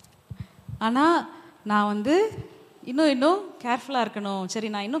 ஆனால் நான் வந்து இன்னும் கேர்ஃபுல்லாக இருக்கணும். சரி,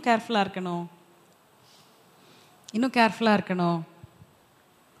 நான் இன்னும் கேர்ஃபுல்லாக இருக்கணும்.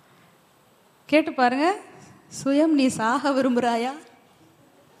 கேட்டு பாருங்க, சுயம் நீ சாக விரும்புகிறாயா?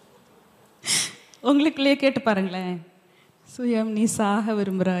 உங்களுக்குள்ளேயே கேட்டு பாருங்களேன், சுயம் நீ சாக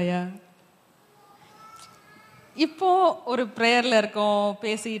விரும்புகிறாயா? இப்போ ஒரு ப்ரேயரில் இருக்கோம்,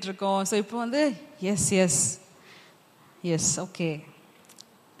 பேசிகிட்டு இருக்கோம். ஸோ இப்போ வந்து எஸ் ஓகே,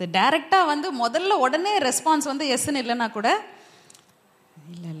 இது டைரெக்டாக வந்து முதல்ல உடனே ரெஸ்பான்ஸ் வந்து எஸ்ன்னு இல்லைன்னா கூட,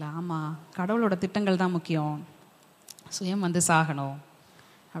 இல்லை ஆமாம் கடவுளோட திட்டங்கள் தான் முக்கியம், சுயம் வந்து சாகணும்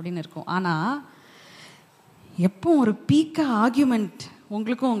அப்படின்னு இருக்கும். ஆனால் எப்போ ஒரு பீக்காக ஆர்கியூமெண்ட்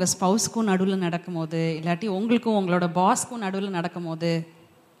உங்களுக்கும் உங்கள் ஸ்பவுஸ்க்கும் நடுவில் நடக்கும் போது, இல்லாட்டி உங்களுக்கும் உங்களோட பாஸ்க்கும் நடுவில் நடக்கும் போது,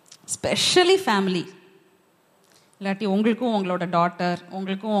 ஸ்பெஷலி ஃபேமிலி, இல்லாட்டி உங்களுக்கும் உங்களோட டாட்டர்,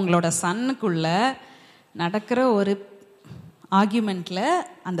 உங்களுக்கும் உங்களோட சன்னுக்குள்ள நடக்கிற ஒரு ஆர்கியூமெண்ட்டில்,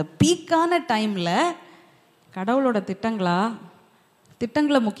 அந்த பீக்கான டைமில் கடவுளோட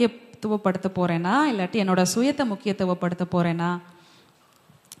திட்டங்களை முக்கியத்துவப்படுத்த போகிறேன்னா, இல்லாட்டி என்னோட சுயத்தை முக்கியத்துவப்படுத்த போகிறேன்னா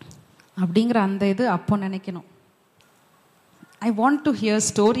அப்படிங்கிற அந்த இது அப்போ நினைக்கணும். I want to hear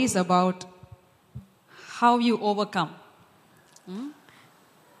stories about how you overcome.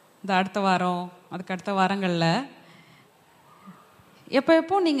 இந்த அடுத்த வாரம், அதுக்கு அடுத்த வாரங்களில்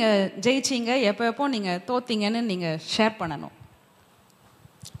எப்போ நீங்கள் ஜெயிச்சிங்க, எப்போ நீங்கள் தோத்தீங்கன்னு நீங்கள் ஷேர் பண்ணணும்.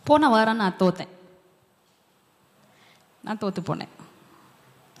 போன வாரம் நான் தோற்று போனேன்.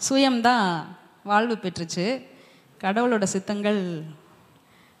 சுயம்தான் வாழ்வு பெற்றுச்சு, கடவுளோட சித்தங்கள்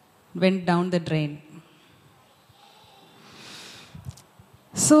went down the drain.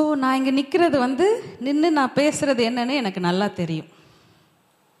 So நான் இங்கே நிற்கிறது வந்து, நின்று நான் பேசுகிறது என்னன்னு எனக்கு நல்லா தெரியும்.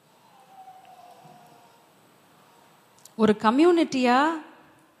 ஒரு கம்யூனிட்டியாக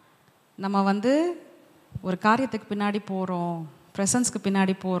நம்ம வந்து ஒரு காரியத்துக்கு பின்னாடி போகிறோம், ப்ரெசன்ஸ்க்கு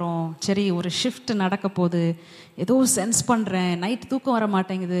பின்னாடி போகிறோம். சரி, ஒரு ஷிஃப்ட் நடக்க போகுது, ஏதோ சென்ஸ் பண்ணுறேன், நைட் தூக்கம் வர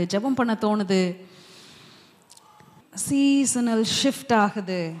மாட்டேங்குது, ஜெபம் பண்ண தோணுது, சீசனல் ஷிஃப்ட்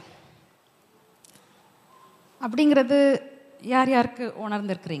ஆகுது அப்படிங்கிறது யார் யாருக்கு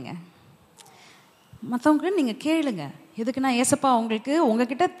உணர்ந்திருக்கிறீங்க? மற்றவங்க நீங்கள் கேளுங்க. எதுக்குன்னா ஏசப்பா உங்களுக்கு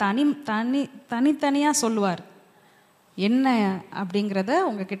உங்ககிட்ட தனித்தனியாக சொல்லுவார். என்ன அப்படிங்கிறத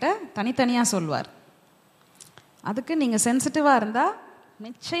உங்ககிட்ட தனித்தனியாக சொல்லுவார். அதுக்கு நீங்கள் சென்சிட்டிவாக இருந்தால்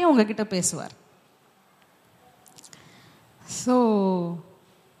நிச்சயம் உங்ககிட்ட பேசுவார்.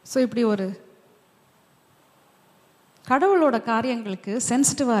 ஸோ இப்படி ஒரு கடவுளோட காரியங்களுக்கு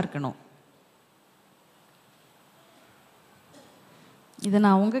சென்சிட்டிவாக இருக்கணும். இதை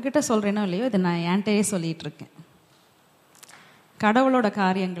நான் உங்ககிட்ட சொல்கிறேனோ இல்லையோ, இதை நான் என்கிட்டயே சொல்லிகிட்டு இருக்கேன். கடவுளோட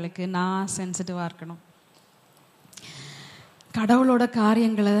காரியங்களுக்கு நான் சென்சிட்டிவாக இருக்கணும். கடவுளோட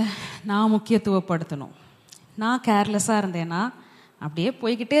காரியங்களை நான் முக்கியத்துவப்படுத்தணும். நான் கேர்லெஸ்ஸாக இருந்தேன்னா அப்படியே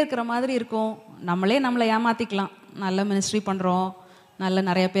போய்கிட்டே இருக்கிற மாதிரி இருக்கும். நம்மளை ஏமாற்றிக்கலாம். நல்ல மினிஸ்ட்ரி பண்ணுறோம்,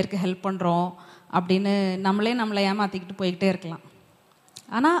 நிறைய பேருக்கு ஹெல்ப் பண்ணுறோம் அப்படின்னு நம்மளை ஏமாற்றிக்கிட்டு போய்கிட்டே இருக்கலாம்.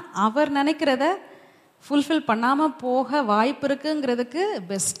 ஆனால் அவர் நினைக்கிறத ஃபுல்ஃபில் பண்ணாமல் போக வாய்ப்பு இருக்குங்கிறதுக்கு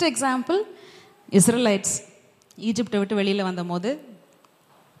பெஸ்ட் எக்ஸாம்பிள் இஸ்ரேலைட்ஸ். ஈஜிப்டை விட்டு வெளியில் வந்தபோது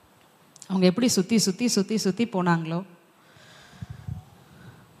அவங்க எப்படி சுற்றி சுற்றி சுற்றி சுற்றி போனாங்களோ,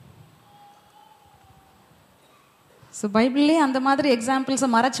 ஸோ பைபிள்லேயே அந்த மாதிரி எக்ஸாம்பிள்ஸை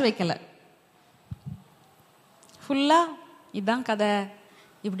மறைச்சு வைக்கலை. ஃபுல்லாக இதுதான் கதை,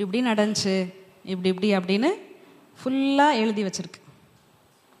 இப்படி நடந்துச்சு, இப்படி அப்படின்னு ஃபுல்லாக எழுதி வச்சிருக்கு.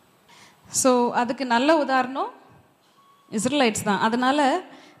 ஸோ அதுக்கு நல்ல உதாரணம் இஸ்ரேலைட்ஸ் தான். அதனால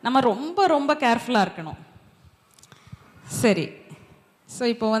நம்ம ரொம்ப ரொம்ப கேர்ஃபுல்லாக இருக்கணும். சரி, ஸோ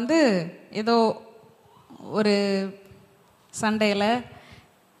இப்போ ஏதோ ஒரு சண்டையில்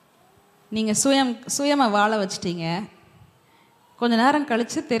நீங்கள் சுயமை வாழ வச்சிட்டீங்க. கொஞ்ச நேரம்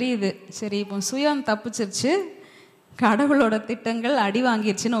கழித்து தெரியுது, சரி இப்போ சுயம் தப்பிச்சிருச்சு, கடவுளோட திட்டங்கள் அடி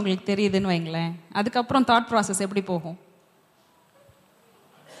வாங்கிருச்சுன்னு உங்களுக்கு தெரியுதுன்னு வைங்களேன். அதுக்கப்புறம் தாட் ப்ராசஸ் எப்படி போகும்?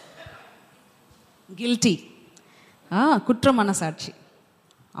 கில்ட்டி, குற்ற மனசாட்சி,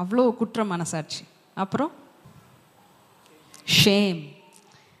 அவ்வளோ குற்ற மனசாட்சி. அப்புறம் ஷேம்,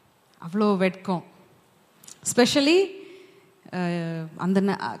 அவ்வளோ வெட்கம். ஸ்பெஷலி அந்த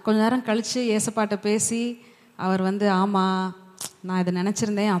கொஞ்ச நேரம் கழித்து ஏசப்பாட்ட பேசி அவர் ஆமாம் நான் இதை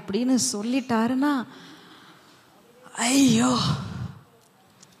நினச்சிருந்தேன் அப்படின்னு சொல்லிட்டாருன்னா, ஐயோ,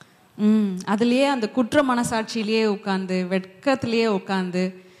 அதுலேயே அந்த குற்ற மனசாட்சியிலேயே உட்காந்து, வெட்கத்திலேயே உட்காந்து,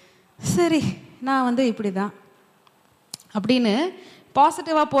 சரி நான் இப்படி தான் அப்படின்னு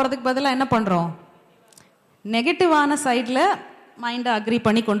பாசிட்டிவாக போகிறதுக்கு பதிலாக என்ன பண்ணுறோம்? நெகட்டிவான சைடில் மைண்டை அக்ரி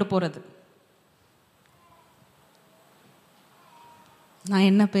பண்ணி கொண்டு போகிறது. நான்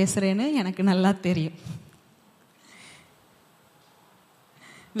என்ன பேசுகிறேன்னு எனக்கு நல்லா தெரியும்.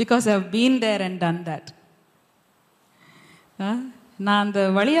 Because I have been there and done that. நான் அந்த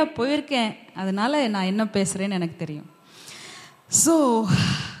வழியாக போயிருக்கேன், அதனால நான் என்ன பேசுகிறேன்னு எனக்கு தெரியும். ஸோ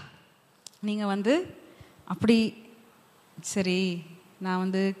நீங்கள் அப்படி சரி,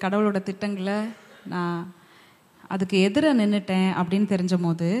 நான் கடவுளோட திட்டங்களை நான் அதுக்கு எதிராக நின்றுட்டேன் அப்படின்னு தெரிஞ்ச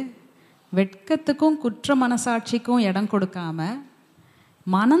போது வெட்கத்துக்கும் குற்ற மனசாட்சிக்கும் இடம் கொடுக்காம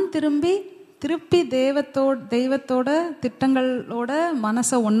மனம் திருப்பி தெய்வத்தோட திட்டங்களோட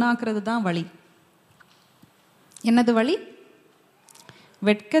மனசை ஒன்றாக்குறது தான் வழி. என்னது வழி?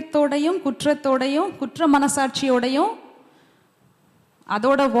 வெட்கத்தோடையும் குற்றத்தோடையும் குற்ற மனசாட்சியோடையும்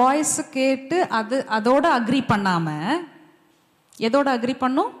அதோட வாய்ஸ் கேட்டு அதோட அக்ரி பண்ணாம எதோட அக்ரி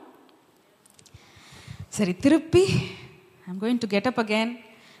பண்ணும்? சரி, திருப்பி I'm going to get up again,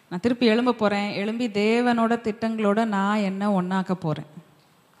 நான் திருப்பி எழும்ப போகிறேன், எழும்பி தேவனோட திட்டங்களோட நான் என்ன ஒன்றாக்க போகிறேன்,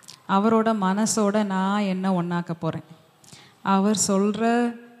 அவரோட மனசோட நான் என்ன ஒன்றாக்க போகிறேன், அவர் சொல்கிற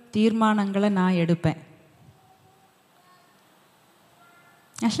தீர்மானங்களை நான் எடுப்பேன்.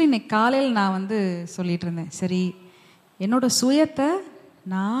 ஆக்சுவலி இன்னைக்கு காலையில் நான் சொல்லிட்டு இருந்தேன், சரி என்னோட சுயத்தை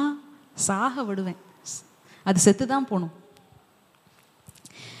நான் சாக விடுவேன், அது செத்து தான் போகணும்.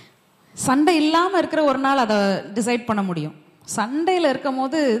 சண்டை இல்லாமல் இருக்கிற ஒரு நாள் அதை டிசைட் பண்ண முடியும். சண்டையில் இருக்கும்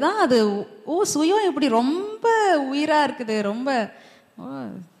போது தான் அது சுயம் இப்படி ரொம்ப உயிராக இருக்குது, ரொம்ப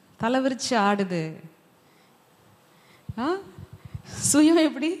தலைவிரிச்சு ஆடுது. சுயம்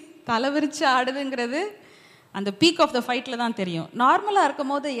எப்படி தலைவிரிச்சு ஆடுதுங்கிறது அந்த பீக் ஆஃப் த ஃபைட்டில் தான் தெரியும். நார்மலாக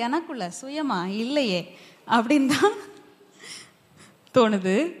இருக்கும் போது எனக்குள்ள சுயமா இல்லையே அப்படின்னு தான்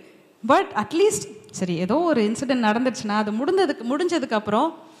தோணுது. பட் அட்லீஸ்ட் சரி ஏதோ ஒரு இன்சிடென்ட் நடந்துச்சுன்னா அது முடிஞ்சதுக்கு அப்புறம்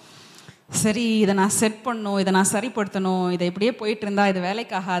சரி இதை நான் செட் பண்ணணும், இதை நான் சரிப்படுத்தணும், இதை இப்படியே போயிட்டு இருந்தா இது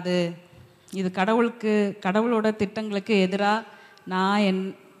வேலைக்காகாது, இது கடவுளோட திட்டங்களுக்கு எதிராக நான்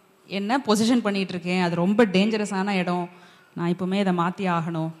என்ன பொசிஷன் பண்ணிகிட்டு இருக்கேன், அது ரொம்ப டேஞ்சரஸான இடம், நான் இப்போவுமே இதை மாற்றி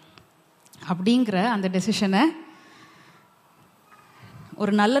ஆகணும் அப்படிங்கிற அந்த டெசிஷனை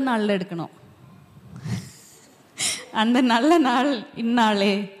ஒரு நல்ல நாளில் எடுக்கணும். அந்த நல்ல நாள்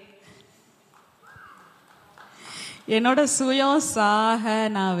இந்நாளே. என்னோட சுயம் சாக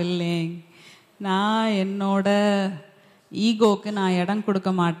நான் வில்லேன். நான் என்னோட ஈகோக்கு நான் இடம் கொடுக்க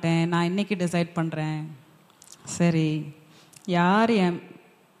மாட்டேன். நான் இன்னைக்கு டிசைட் பண்ணுறேன், சரி யார்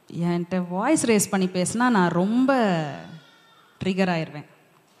என்கிட்ட வாய்ஸ் ரேஸ் பண்ணி பேசினா நான் ரொம்ப ட்ரிகர் ஆயிடுவேன்.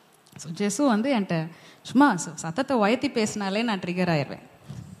 ஸோ ஜெசு வந்து என்கிட்ட சும்மா சத்தத்தை உயர்த்தி பேசினாலே நான் ட்ரிகர் ஆயிடுவேன்.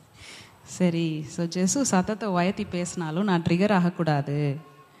 சரி, ஸோ ஜெசு சத்தத்தை உயர்த்தி பேசினாலும் நான் ட்ரிகர் ஆகக்கூடாது.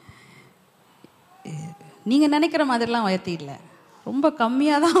 நீங்கள் நினைக்கிற மாதிரிலாம் உயர்த்தி இல்லை, ரொம்ப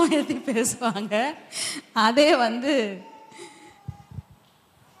கம்மியாக தான் உயர்த்தி பேசுவாங்க. அதே வந்து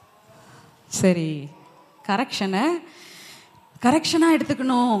சரி கரெக்ஷனாக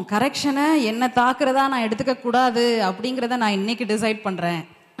எடுத்துக்கணும், கரெக்ஷனை என்ன தாக்குறதா நான் எடுத்துக்க கூடாது அப்படிங்கிறத நான் இன்னைக்கு டிசைட் பண்ணுறேன்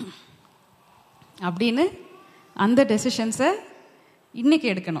அப்படின்னு அந்த டெசிஷன்ஸை இன்னைக்கு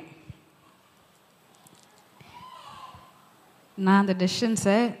எடுக்கணும். நான் அந்த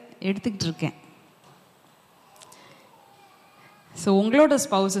டெசிஷன்ஸை எடுத்துக்கிட்டு இருக்கேன். ஸோ உங்களோட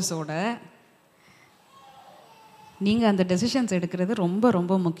ஸ்பௌசஸோட நீங்கள் அந்த டெசிஷன்ஸ் எடுக்கிறது ரொம்ப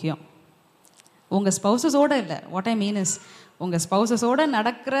ரொம்ப முக்கியம். உங்கள் ஸ்பௌசஸோடு இல்லை, வாட் ஐ மீன் இஸ் உங்கள் ஸ்பௌசஸோடு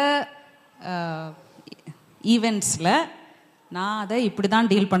நடக்கிற ஈவெண்ட்ஸில் நான் அதை இப்படி தான்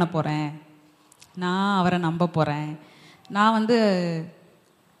டீல் பண்ண போகிறேன், நான் அவரை நம்ப போகிறேன், நான் வந்து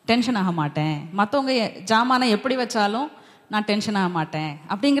டென்ஷன் ஆக மாட்டேன், மற்றவங்க ஜாமானை எப்படி வச்சாலும் நான் டென்ஷன் ஆக மாட்டேன்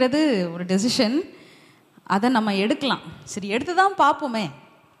அப்படிங்கிறது ஒரு டெசிஷன். அதை நம்ம எடுக்கலாம். சரி, எடுத்து தான் பார்ப்போமே.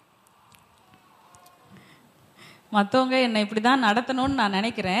 மற்றவங்க என்னை இப்படி தான் நடத்தணும்னு நான்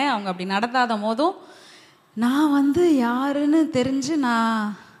நினைக்கிறேன், அவங்க அப்படி நடத்தாத போதும் நான் வந்து யாருன்னு தெரிஞ்சு நான்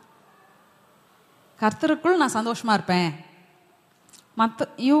கர்த்தருக்குள் நான் சந்தோஷமாக இருப்பேன்.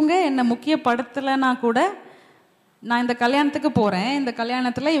 இவங்க என்னை முக்கியப்படுத்தலைன்னா கூட நான் இந்த கல்யாணத்துக்கு போகிறேன், இந்த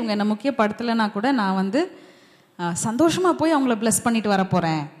கல்யாணத்தில் இவங்க என்னை முக்கியப்படுத்தலைன்னா கூட நான் வந்து சந்தோஷமாக போய் அவங்கள ப்ளஸ் பண்ணிட்டு வர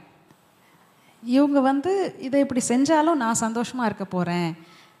போகிறேன். இவங்க வந்து இதை இப்படி செஞ்சாலும் நான் சந்தோஷமாக இருக்க போகிறேன்,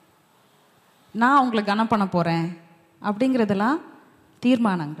 நான் அவங்களை கனம் பண்ண போகிறேன் அப்படிங்கிறதெல்லாம்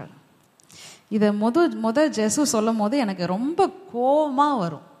தீர்மானங்கள். இதை முத ஜெசு சொல்லும் போது எனக்கு ரொம்ப கோபமாக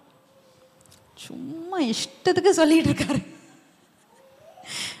வரும். சும்மா இஷ்டத்துக்கு சொல்லிட்டு இருக்காரு.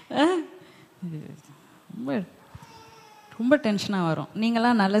 ரொம்ப ரொம்ப டென்ஷனாக வரும்.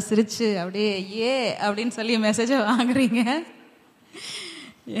 நீங்களாம் நல்லா சிரிச்சு அப்படியே ஏ அப்படின்னு சொல்லி மெசேஜை வாங்குறீங்க.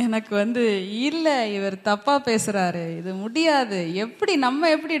 எனக்கு வந்து இல்லை, இவர் தப்பாக பேசுகிறாரு, இது முடியாது, நம்ம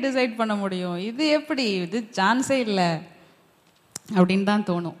எப்படி டிசைட் பண்ண முடியும், இது சான்ஸே இல்லை அப்படின்னு தான்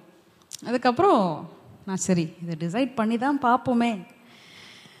தோணும். அதுக்கப்புறம் நான் சரி இதை டிசைட் பண்ணி தான் பார்ப்போமே,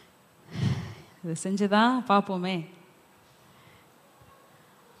 இதை செஞ்சு தான் பார்ப்போமே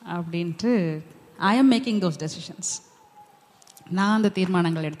அப்படின்ட்டு ஐ ஆம் மேக்கிங் தோஸ் டெசிஷன்ஸ். நான் அந்த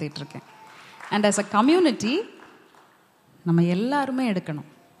தீர்மானங்கள் எடுத்துக்கிட்டு இருக்கேன். அண்ட் ஆஸ் அ கம்யூனிட்டி நம்ம எல்லாருமே எடுக்கணும்.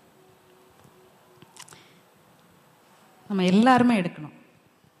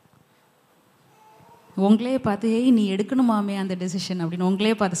 உங்களே பார்த்து ஏய் நீ எடுக்கணுமாமே அந்த டெசிஷன் அப்படின்னு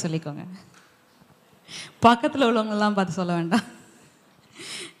உங்களே பார்த்து சொல்லிக்கோங்க. பக்கத்தில் உள்ளவங்கெல்லாம் பார்த்து சொல்ல வேண்டாம்.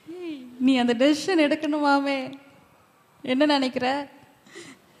 நீ அந்த டெசிஷன் எடுக்கணுமாமே, என்ன நினைக்கிற?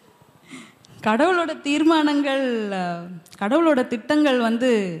 கடவுளோட தீர்மானங்கள், கடவுளோட திட்டங்கள்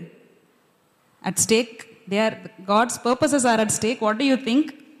வந்து at stack. God's purposes are at stake. What do you think?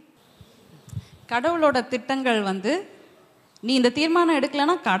 கடவுளோட திட்டங்கள் வந்து நீ இந்த தீர்மானம்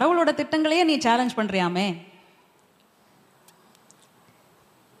எடுக்கலன்னா கடவுளோட திட்டங்களையே நீ சேலஞ்ச் பண்றியாமே.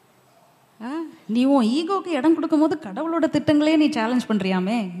 நீ உன் ஈகோக்கு இடம் கொடுக்கும் போது கடவுளோட திட்டங்களையே நீ சேலஞ்ச்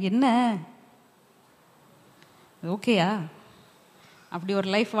பண்றியாமே. என்ன ஓகேயா? அப்படி ஒரு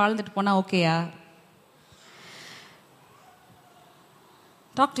லைஃப் வாழ்ந்துட்டு போனா ஓகேயா?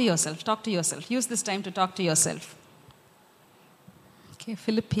 Talk to yourself. Use this time to talk to yourself. Okay,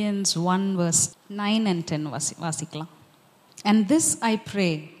 Philippians 1 verse 9 and 10 வாசிக்கலாம். And this I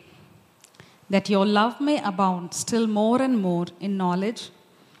pray, that your love may abound still more and more in knowledge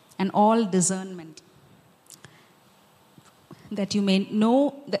and all discernment, that you may know,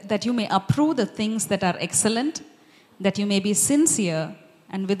 that you may approve the things that are excellent, that you may be sincere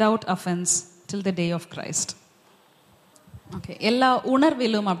and without offense till the day of Christ. Okay, எல்லா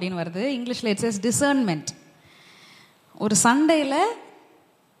உணர்விலும் அப்படின்னு வருது இங்கிலீஷில். It chase discernment. ஒரு சண்டையில்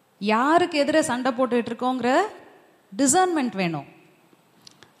யாருக்கு எதிராக சண்டை போட்டுக்கிட்டு இருக்கோங்கிற டிசர்ன்மெண்ட் வேணும்.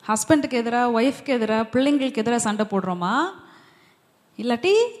 ஹஸ்பண்டுக்கு எதிராக, ஒய்ஃப்க்கு எதிராக, பிள்ளைங்களுக்கு எதிராக சண்டை போடுறோமா,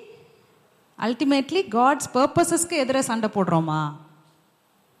 இல்லாட்டி அல்டிமேட்லி காட்ஸ் பர்பஸஸ்க்கு எதிராக சண்டை போடுறோமா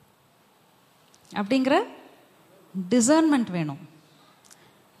அப்படிங்கிற டிசர்ன்மெண்ட் வேணும்.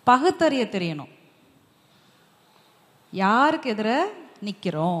 பகுத்தறிய தெரியணும். யாருக்கு எதிராக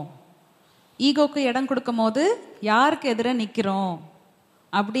நிற்கிறோம், ஈகோக்கு இடம் கொடுக்கும் போது யாருக்கு எதிராக நிற்கிறோம்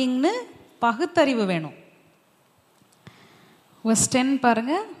அப்படின்னு பகுத்தறிவு வேணும். Verse 10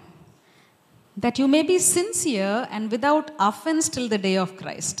 பாருங்க. That you may be sincere and without offense till the day of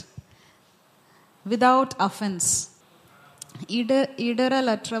Christ. Without offense.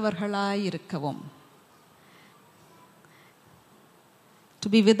 இடரலற்றவர்களாய் இருக்கவும். To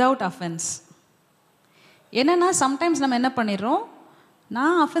be without offense. என்னன்னா சம்டைம்ஸ் நம்ம என்ன பண்ணிடுறோம்,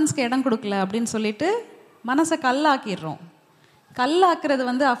 நான் அஃபென்ஸ்க்கு இடம் கொடுக்கல அப்படின்னு சொல்லிட்டு மனசை கல்லாக்கிடுறோம். கல்லாக்குறது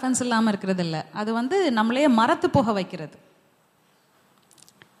வந்து அஃபென்ஸ் இல்லாமல் இருக்கிறது இல்லை, அது நம்மளையே மறத்து போக வைக்கிறது.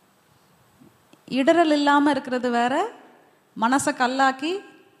 இடரல் இல்லாமல் இருக்கிறது வேற, மனசை கல்லாக்கி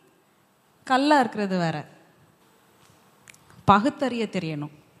கல்லா இருக்கிறது வேற. பகுத்தறிய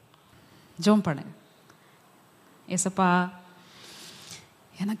தெரியணும். ஜெபம் பண்ணுங்க. ஏசப்பா,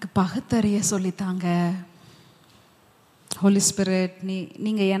 எனக்கு பகுத்தறிய சொல்லித்தாங்க. ஹோலி ஸ்பிரிட்,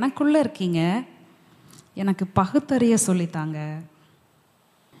 நீங்க எனக்குள்ள இருக்கீங்க, எனக்கு பகுத்தறிய சொல்லித்தாங்க.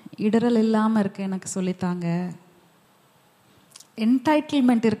 இடரல் இல்லாமல் இருக்க எனக்கு சொல்லித்தாங்க.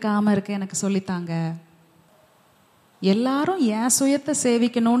 என்டைட்டில்மெண்ட் இருக்காமல் இருக்க எனக்கு சொல்லித்தாங்க. எல்லாரும் என் சுயத்தை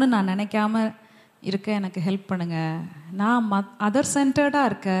சேவிக்கணும்னு நான் நினைக்காம இருக்க எனக்கு ஹெல்ப் பண்ணுங்க. நான் அதர் சென்டர்டாக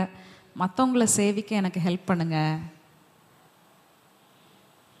இருக்க, மற்றவங்கள சேவிக்க எனக்கு ஹெல்ப் பண்ணுங்க.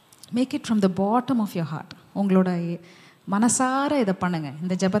 Make it from the bottom of your heart. உங்களோட மனசார இதை பண்ணுங்க.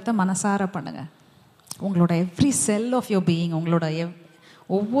 இந்த ஜெபத்தை மனசார பண்ணுங்க. உங்களோட every sell of your being, உங்களோட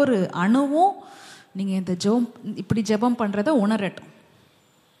ஒவ்வொரு அணுவும் நீங்கள் இந்த இப்படி ஜெபம் பண்ணுறத உணரட்டும்.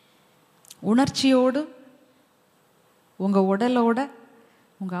 உணர்ச்சியோடு உங்கள் உடலோட,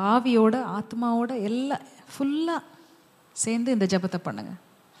 உங்கள் ஆவியோட, ஆத்மாவோட எல்லாம் ஃபுல்லாக சேர்ந்து இந்த ஜெபத்தை பண்ணுங்க.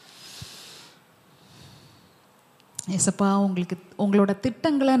 ஏசப்பா, உங்களோட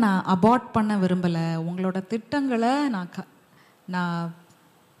திட்டங்களை நான் அபார்ட் பண்ண விரும்பலை. உங்களோட திட்டங்களை நான்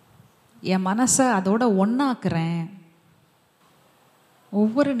என் மனசை அதோட ஒன்றாக்குறேன்.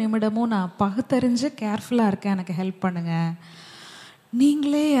 ஒவ்வொரு நிமிடமும் நான் பகுத்தறிஞ்சு கேர்ஃபுல்லாக இருக்கேன். எனக்கு ஹெல்ப் பண்ணுங்க.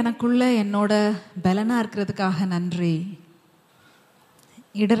 நீங்களே எனக்குள்ள என்னோட பலனாக இருக்கிறதுக்காக நன்றி.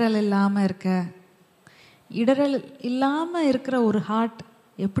 இடரல் இல்லாமல் இடரல் இல்லாமல் இருக்கிற ஒரு ஹார்ட்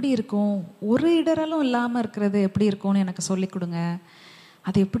எப்படி இருக்கும், ஒரு இடரலும் இல்லாமல் இருக்கிறது எப்படி இருக்கும்னு எனக்கு சொல்லிக் கொடுங்க.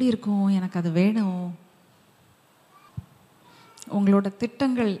 அது எப்படி இருக்கும், எனக்கு அது வேணும். உங்களோட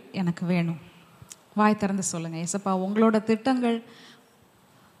திட்டங்கள் எனக்கு வேணும். வாய் திறந்து சொல்லுங்க. ஏசப்பா, உங்களோட திட்டங்கள்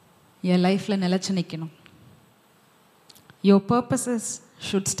என் லைஃப்பில் நிலைச்சு நிற்கணும். Your purposes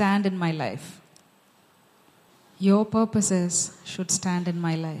should stand in my life. Your purposes should stand in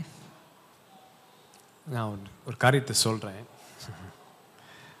my life. நான் ஒரு காரியத்தை சொல்கிறேன்.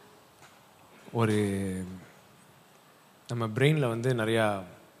 நம்ம பிரெயினில் நிறையா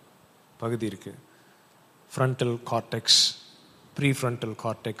பகுதி இருக்குது. ஃப்ரண்டல் கார்டெக்ஸ், ப்ரீஃப்ரண்டல்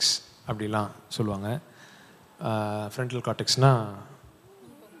கார்டெக்ஸ் அப்படிலாம் சொல்லுவாங்க. ஃப்ரண்டல் கார்டெக்ஸ்னால்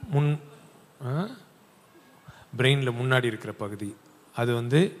பிரெயினில் முன்னாடி இருக்கிற பகுதி.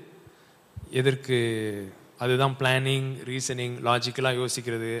 அது எதற்கு, அதுதான் பிளானிங், ரீசனிங், லாஜிக்கலாக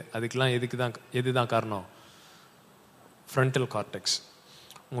யோசிக்கிறது. அதுக்கெல்லாம் எதுதான் காரணம்? Frontal cortex.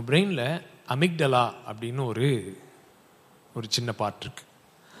 உங்கள் பிரெயினில் அமிக்டலா அப்படின்னு ஒரு சின்ன பார்ட் இருக்கு.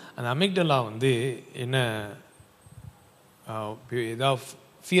 அந்த அமிக்டலா என்ன, ஏதாவது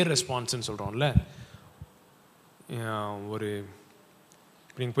ஃபியர் ரெஸ்பான்ஸ்ன்னு சொல்கிறோம்ல.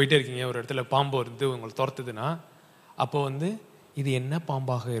 இப்போ நீங்கள் போயிட்டே இருக்கீங்க, ஒரு இடத்துல பாம்பு உங்களை துரத்துதுன்னா, அப்போ இது என்ன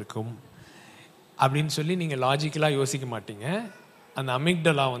பாம்பாக இருக்கும் அப்படின்னு சொல்லி நீங்கள் லாஜிக்கலாக யோசிக்க மாட்டீங்க. அந்த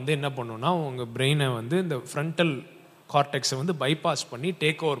அமிக்டலா என்ன பண்ணுன்னா, உங்கள் பிரெயினை இந்த ஃப்ரண்டல் கார்டெக்ஸை பைபாஸ் பண்ணி,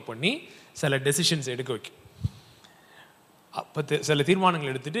 டேக் ஓவர் பண்ணி சில டெசிஷன்ஸ் எடுக்க வைக்கும். அப்போ சில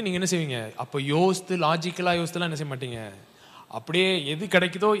தீர்மானங்கள் எடுத்துகிட்டு நீங்கள் என்ன செய்வீங்க, அப்போ லாஜிக்கலாக யோசித்துலாம் என்ன செய்ய மாட்டீங்க. அப்படியே எது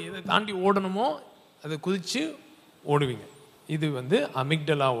கிடைக்குதோ, எதை தாண்டி ஓடணுமோ அதை குதித்து ஓடுவீங்க. இது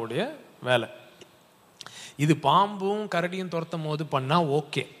அமிக்டலாவுடைய வேலை. இது பாம்பும் கரடியும் துரத்தும் போது பண்ணால்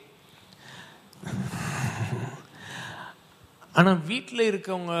ஓகே. ஆனால் வீட்டில்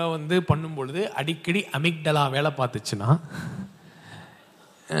இருக்கவங்க பண்ணும்பொழுது அடிக்கடி அமிக்டலா வேலை பார்த்துச்சுன்னா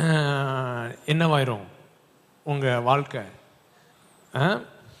என்னவாயிரும் உங்கள் வாழ்க்கை?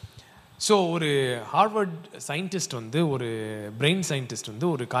 ஸோ ஒரு ஹார்வர்ட் சயின்டிஸ்ட் ஒரு பிரெயின்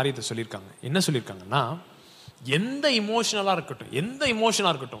சயின்டிஸ்ட் ஒரு காரியத்தை சொல்லியிருக்காங்க. என்ன சொல்லியிருக்காங்கன்னா, எந்த இமோஷனலாக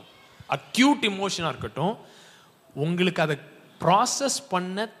இருக்கட்டும், அக்யூட் இமோஷனாக இருக்கட்டும், உங்களுக்கு அதை ப்ராசஸ்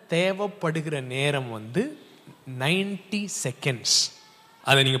பண்ண தேவைப்படுகிற நேரம் 90 செகண்ட்ஸ்.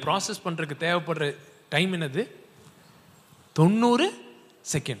 அதை நீங்கள் ப்ராசஸ் பண்ணுறதுக்கு தேவைப்படுற டைம் என்னது? 90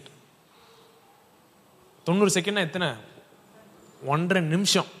 செகண்ட். 90 செகண்ட்னா எத்தனை? 1.5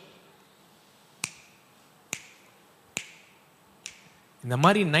 நிமிஷம். இந்த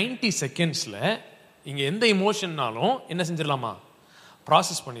மாதிரி 90 செகண்ட்ஸில் இங்கே எந்த இமோஷன்னாலும் என்ன செஞ்சிடலாமா?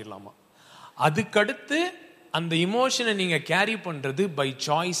 ப்ராசஸ் பண்ணிடலாமா? அதுக்கடுத்து அந்த இமோஷனை நீங்க கேரி பண்றது பை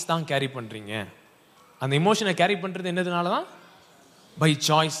சாய்ஸ் தான் கேரி பண்றீங்க. அந்த இமோஷனை கேரி பண்றது என்னதுனால தான்? பை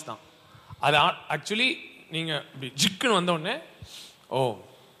சாய்ஸ் தான். அது ஆக்சுவலி நீங்க ஜிக்குன்னு வந்த உடனே, ஓ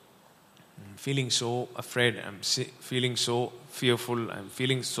feeling so afraid, I'm feeling so fearful, I'm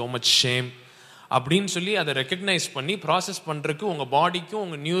feeling so much shame அப்படின்னு சொல்லி அதை ரெக்கக்னைஸ் பண்ணி ப்ராசஸ் பண்ணுறதுக்கு உங்கள் பாடிக்கும்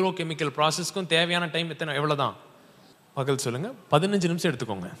உங்கள் நியூரோ கெமிக்கல் ப்ராசஸ்க்கும் தேவையான டைம் எவ்வளோ தான்? பகல் சொல்லுங்க, 15 நிமிஷம்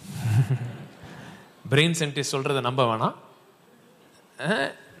எடுத்துக்கோங்க. பிரெயின் சயின்டிஸ்ட் சொல்கிறத நம்ப வேணாம்.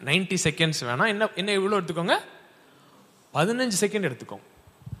 90 செகண்ட்ஸ் வேணாம். என்ன எவ்வளோ எடுத்துக்கோங்க? 15 செகண்ட் எடுத்துக்கோங்க.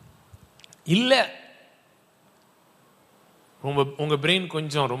 இல்லை உங்கள் பிரெயின்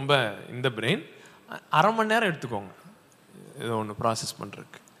கொஞ்சம் ரொம்ப இந்த பிரெயின், அரை மணி நேரம் எடுத்துக்கோங்க ஏதோ ஒன்று ப்ராசஸ்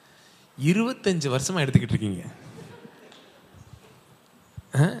பண்ணுறதுக்கு. 25 வருஷமா எடுத்துக்கிட்டு இருக்கீங்க.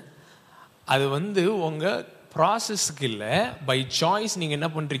 அது உங்க ப்ராசஸ்க்கு இல்லை, பை சாய்ஸ் நீங்க என்ன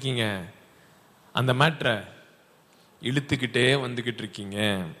பண்றீங்க? அந்த மேட்டரை இழுத்துக்கிட்டே வந்துகிட்டு இருக்கீங்க.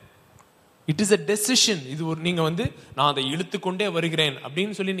 It is a decision. இது ஒரு நீங்க நான் அதை இழுத்துக்கொண்டே வருகிறேன்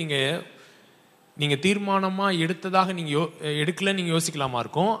அப்படின்னு சொல்லி நீங்க தீர்மானமா எடுத்ததாக நீங்க எடுக்கல நீங்க யோசிக்கலாமா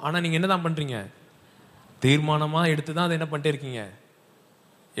இருக்கும். ஆனா நீங்க என்னதான் பண்றீங்க? தீர்மானமா எடுத்துதான் அதை என்ன பண்ணிட்டே இருக்கீங்க?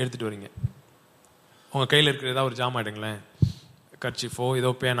 எடுத்துட்டு வரீங்க. உங்க கையில் இருக்கிற ஏதாவது ஒரு ஜாமான் எடுங்களேன், கர்ச்சிஃபோ ஏதோ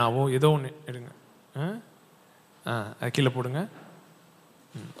பேனாவோ ஏதோ ஒன்று எடுங்க, அது கீழே போடுங்க,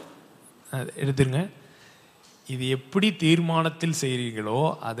 எடுத்துருங்க. இது எப்படி தீர்மானத்தில் செய்கிறீங்களோ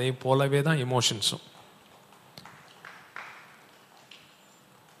அதே போலவே தான் எமோஷன்ஸும்.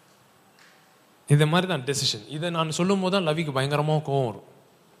 இந்த மாதிரி தான் டெசிஷன். இதை நான் சொல்லும் போது தான் லவிக்கு பயங்கரமாக கோவம் வரும்.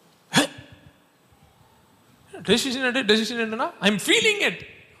 டெசிஷன் என்னன்னா I am feeling it.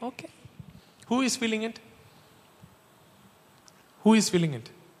 Okay, who is feeling it? Who is feeling it?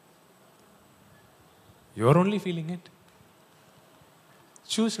 You are only feeling it.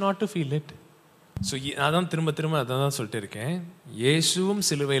 Choose not to feel it. So அதான் திரும்ப அதான் சொல்லிட்டு இருக்கேன். இயேசுவும்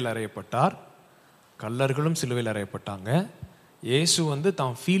சிலுவையில் அறையப்பட்டார், கள்ளர்களும் சிலுவையில் அறையப்பட்டாங்க. இயேசு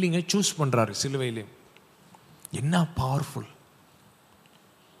தான் ஃபீலிங்கை சூஸ் பண்றாரு சிலுவையிலே. என்ன பவர்ஃபுல்,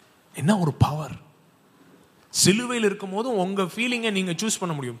 என்ன ஒரு பவர்! சிலுவையில் இருக்கும் போது உங்க ஃபீலிங்கை நீங்க சூஸ்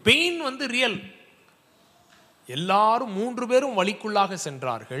பண்ண முடியும். Pain real. எல்லாரும் 3 பேரும் வலிக்குள்ளாக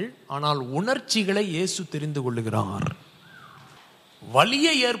சென்றார்கள், ஆனால் உணர்ச்சிகளை இயேசு தெரிந்து கொள்ளுகிறார்.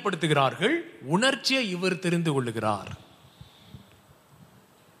 வலியை ஏற்படுத்துகிறார்கள், உணர்ச்சியை இவர் தெரிந்து கொள்ளுகிறார்.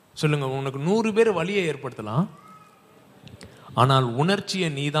 சொல்லுங்க, உனக்கு 100 பேர் வலியை ஏற்படுத்தலாம், ஆனால் உணர்ச்சியை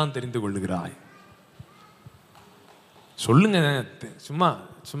நீதான் தெரிந்து கொள்ளுகிறாய். சொல்லுங்க,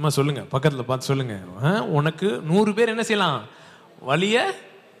 சும்மா சொல்லுங்க, பக்கத்துல பார்த்து சொல்லுங்க. உனக்கு 100 பேர் என்ன செய்யலாம்? வலிய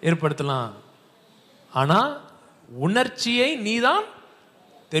ஏற்படுத்தலாம், ஆனா உணர்ச்சியை நீதான்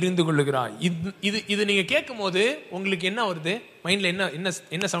தெரிந்து கொள்ளுகிறாய். இது நீங்க கேட்கும் போது உங்களுக்கு என்ன வருது? மைண்ட்ல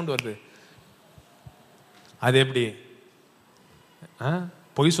என்ன சவுண்ட் வருது? அது எப்படி?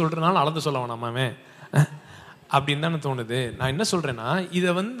 பொய் சொல்றதுனால அளந்து சொல்ல வேணாமே அப்படின்னு தானே தோணுது. நான் என்ன சொல்றேன்னா,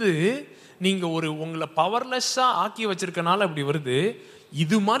 இதை நீங்க உங்களை பவர்லெஸ்ஸா ஆக்கி வச்சிருக்கனால அப்படி வருது.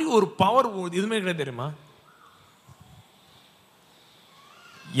 இது மாதிரி ஒரு பவர் எதுவுமே கிடையாது தெரியுமா?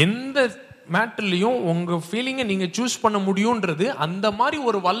 எந்த மேட்டர்லயும் உங்க ஃபீலிங்கை நீங்க சூஸ் பண்ண முடியும்ன்றது, அந்த மாதிரி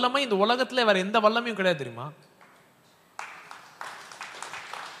ஒரு வல்லமை இந்த உலகத்துல வேற எந்த வல்லமையும் கிடையாது தெரியுமா?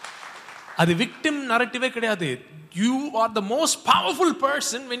 அது விக்டிம் நரேட்டிவே கிடையாது. You are the most powerful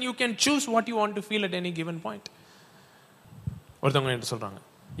person when you can choose what you want to feel at any given point. ஒருத்தவங்க என்கிட்ட சொல்றாங்க,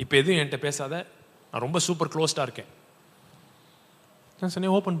 இப்போ எதுவும் என்கிட்ட பேசாத, நான் ரொம்ப சூப்பர் க்ளோஸ்டா இருக்கேன். நான்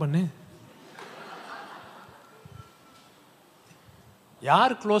சொன்னேன், ஓப்பன் பண்ணு.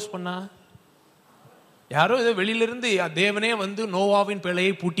 யார் க்ளோஸ் பண்ணா? யாரோ ஏதோ வெளியிலிருந்து தேவனே நோவாவின்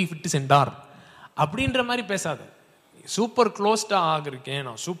பிழையை பூட்டி விட்டு சென்றார் அப்படின்ற மாதிரி பேசாத. சூப்பர் க்ளோஸ்டா ஆகிருக்கேன்,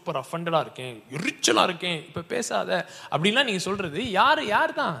 நான் சூப்பர் அஃபண்டடா இருக்கேன், எரிச்சலா இருக்கேன், இப்ப பேசாத அப்படின்லாம் நீங்க சொல்றது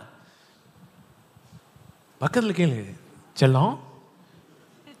யார் தான்? பக்கத்துல கேளு, செல்லம்,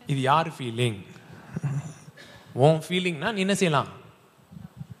 இது யார் ஃபீலிங்? உன் ஃபீலிங்னா நீ என்ன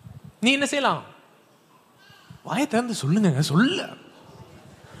செய்யலாம்? வாயை திறந்து சொல்லுங்க, சொல்ல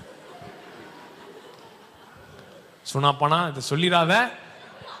சொன்னாப்பானா இதை சொல்லிடாத.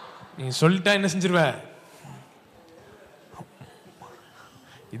 நீ சொல்லிட்டா என்ன செஞ்சிருவ?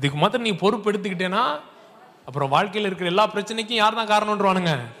 இதுக்கு மாத்திரம் நீ பொறுப்பு எடுத்துக்கிட்டேன்னா அப்புறம் வாழ்க்கையில் இருக்கிற எல்லா பிரச்சனைக்கும் யார் தான்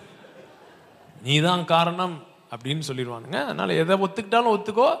காரணம்ன்றவானுங்க? நீ தான் காரணம் அப்படின்னு சொல்லிடுவானுங்க. அதனால எதை ஒத்துக்கிட்டாலும்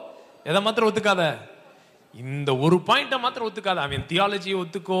ஒத்துக்கோ, எதை மாத்திரம் ஒத்துக்காத. இந்த ஒரு பாயிண்ட்டை மாத்திரம் ஒத்துக்காத. அவன் தியாலஜியை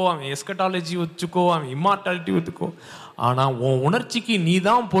ஒத்துக்கோ, அவன் எஸ்கட்டாலஜி ஒத்துக்கோ, அவன் இம்மார்டாலிட்டி ஒத்துக்கோ. ஆனா உன் உணர்ச்சிக்கு நீ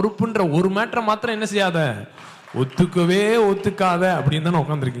தான் பொறுப்புன்ற ஒரு மேட்டரை மாத்திரம் என்ன செய்யாத, ஒத்துக்கவே ஒத்துக்காத அப்படின்னு தானே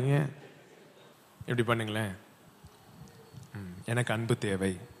உட்காந்துருக்கீங்க. எப்படி பண்ணுங்களேன், எனக்கு அன்பு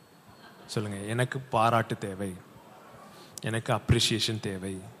தேவை, சொல்லுங்க, எனக்கு பாராட்டு தேவை, எனக்கு அப்ரிசியேஷன்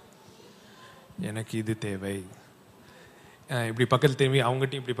தேவை, எனக்கு இது தேவை. இப்படி பக்கத்தில் திரும்பி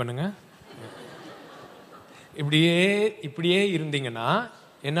அவங்ககிட்டயும் இப்படி பண்ணுங்க. இப்படியே இருந்தீங்கன்னா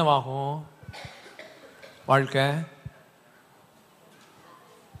என்னவாகும் வாழ்க்கை?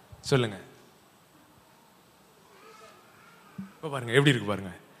 சொல்லுங்க. இப்ப பாருங்க எப்படி இருக்கு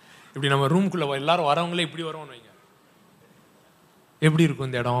பாருங்க. இப்படி நம்ம ரூம்குள்ள எல்லாரும் வரவங்களே இப்படி வரோம்னு வைங்க, எப்படி இருக்கும்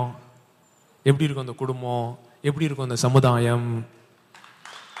இந்த இடம்? எப்படி இருக்கும் அந்த குடும்பம்? எப்படி இருக்கும் அந்த சமுதாயம்?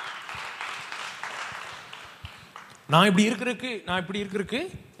 நான் இப்படி இருக்கிறதுக்கு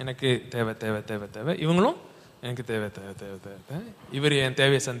எனக்கு தேவை தேவை தேவை தேவை, இவங்களும் எனக்கு தேவை தேவை தேவை தேவை, இவர் என்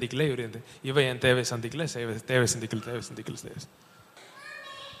தேவையை சந்திக்கல, இவ என் தேவையை சந்திக்கல, தேவை சந்திக்கல.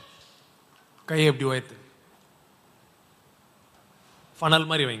 கையை எப்படி உயர்த்து, ஃபனல்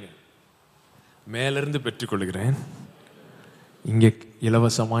மாதிரி வைங்க. மேலிருந்து பெற்றுக்கொள்கிறேன், இங்கே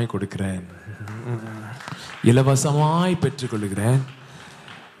இலவசமாய் கொடுக்கிறேன், இலவசமாய் பெற்றுக்கொள்கிறேன்,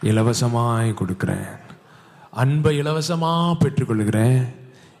 இலவசமாய் கொடுக்கிறேன். அன்பை இலவசமா பெற்றுக்கொள்கிறேன்,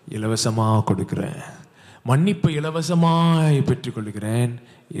 இலவசமா கொடுக்கிறேன். மன்னிப்பை இலவசமாய் பெற்றுக்கொள்கிறேன்,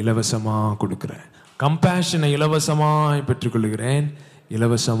 இலவசமா கொடுக்கிறேன். கம்பேஷனை இலவசமாய் பெற்றுக்கொள்கிறேன்,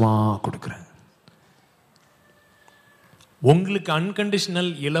 இலவசமா கொடுக்கிறேன். உங்களுக்கு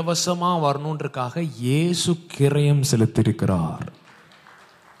அன்கண்டிஷனல் இலவசமா வரணுன்றக்காக இயேசு கிரயம் செலுத்தியிருக்கிறார்.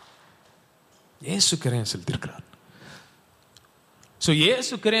 இயேசு கிரயம் செலுத்தியிருக்கிறார். சோ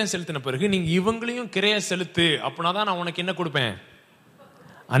இயேசு கிரயம் செலுத்தின பிறகு நீங்க இவங்களையும் கிரயம் செலுத்து, அப்படின்னாதான் நான் உனக்கு என்ன கொடுப்பேன்?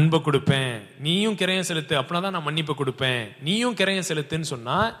 அன்பை கொடுப்பேன். நீயும் கிரயம் செலுத்து, அப்படின்னாதான் நான் மன்னிப்பை கொடுப்பேன். நீயும் கிரயம் செலுத்துன்னு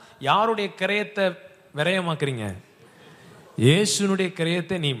சொன்னா யாருடைய கிரயத்தை விரயமாக்குறீங்க? இயேசுனுடைய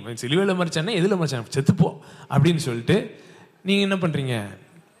கிரயத்தை. நீ சிலுவையில மறிச்சானே, எதுல மறிச்சான, செத்துப்போ அப்படின்னு சொல்லிட்டு நீங்க என்ன பண்றீங்க?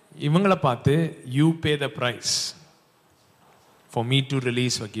 இவங்களை பார்த்து you pay the prize for me to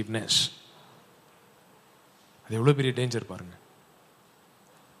release forgiveness. அது எவ்வளவு பெரிய டேஞ்சர் பாருங்க,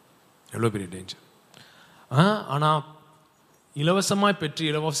 எவ்வளவு பெரிய டேஞ்சர். ஆனா இலவசமாய் பெற்று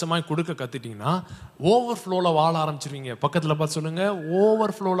இலவசமாய் கொடுக்க கத்துட்டீங்கன்னா ஓவர் ஃப்ளோல வாழ ஆரம்பிச்சிருவீங்க. பக்கத்துல பார்த்து சொல்லுங்க,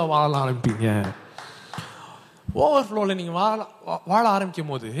 ஓவர் ஃப்ளோல வாழ ஆரம்பிப்பீங்க. ஓவர் ஃப்ளோல நீங்க வாழ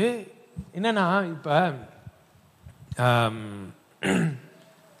ஆரம்பிக்கும் போது என்னன்னா, இப்ப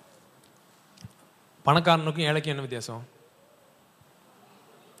பணக்காரனுக்கும் ஏழைக்கும் என்ன வித்தியாசம்?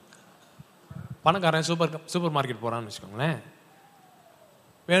 பணக்காரன் சூப்பர் மார்க்கெட் போறான்னு வச்சுக்கோங்களேன்,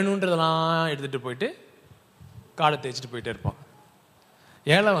 வேணுன்றதெல்லாம் எடுத்துட்டு போயிட்டு காடை தேய்ச்சிட்டு போயிட்டே இருப்பான்.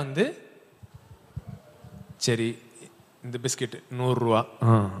 ஏழை வந்து சரி இந்த பிஸ்கெட்டு 100 ரூபா,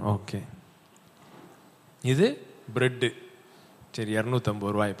 ஓகே, இது பிரெட்டு சரி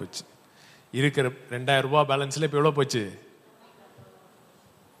 250 ரூபாய் போச்சு, இருக்கிற 2000 ரூபாய் பேலன்ஸ்ல இப்போ எவ்வளோ போச்சு?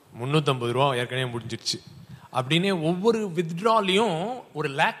 350 ரூபா ஏற்கனவே முடிஞ்சிருச்சு. அப்படின்னே ஒவ்வொரு வித்ட்ராலையும் ஒரு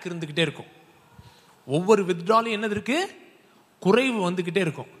லேக் இருந்துகிட்டே இருக்கும். ஒவ்வொரு வித்ட்ராலையும் என்னது இருக்கு? குறைவு வந்துகிட்டே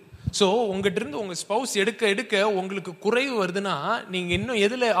இருக்கும். ஸோ உங்ககிட்ட இருந்து உங்க ஸ்பௌஸ் எடுக்க எடுக்க உங்களுக்கு குறைவு வருதுன்னா நீங்க இன்னும்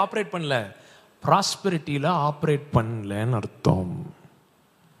எதுல ஆப்ரேட் பண்ணல? ப்ராஸ்பெரிட்டியில ஆப்ரேட் பண்ணலன்னு அர்த்தம்.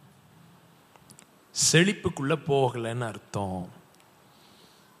 செழிப்புக்குள்ள போகலன்னு அர்த்தம்.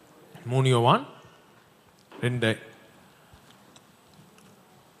 3 யோவான் 2.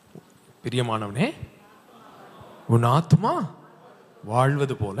 பிரியமானவனே, உன் ஆத்துமா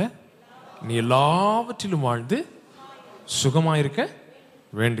வாழ்வது போல நீ எல்லாவற்றிலும் வாழ்ந்து சுகமாயிருக்க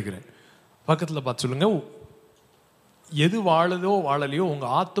வேண்டுகிறேன். பக்கத்துல பார்த்து சொல்லுங்க, எது வாழுதோ வாழலையோ உங்க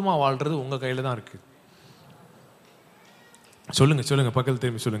ஆத்துமா வாழ்றது உங்க கையில தான் இருக்கு. சொல்லுங்க சொல்லுங்க, பக்கத்துல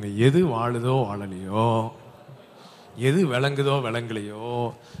திரும்பி சொல்லுங்க, எது வாழுதோ வாழலையோ, எது விளங்குதோ விளங்கலையோ,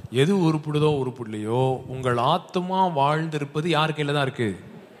 எது உருப்படுதோ உருப்படலையோ, உங்கள் ஆத்துமா வாழ்ந்திருப்பது யார் கையில தான் இருக்கு?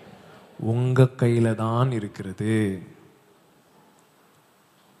 உங்க கையில தான் இருக்கிறது.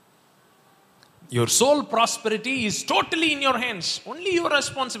 Your soul prosperity is totally in your hands. Only you are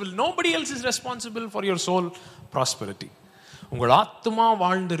responsible. Nobody else is responsible for your soul prosperity. உங்கள் ஆத்துமா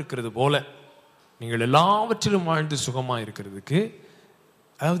வாழ்ந்து இருக்கிறது போல நீங்கள் எல்லாவற்றிலும் வாழ்ந்து சுகமா இருக்கிறதுக்கு,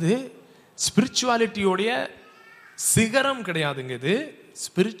 அதாவது ஸ்பிரிச்சுவாலிட்டியோடைய சிகரம் கிடையாதுங்க இது.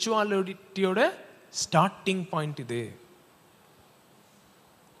 ஸ்பிரிச்சுவாலிட்டியோட ஸ்டார்டிங் பாயிண்ட் இது.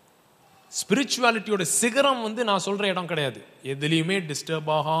 ஸ்பிரிச்சுவாலிட்டியோட சிகரம் வந்து நான் சொல்ற இடம் கிடையாது. எதுலையுமே டிஸ்டர்ப்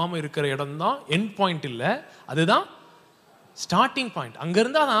ஆகாம இருக்கிற இடம் தான் எண்ட் பாயிண்ட் இல்ல, அதுதான் ஸ்டார்டிங் பாயிண்ட். அங்க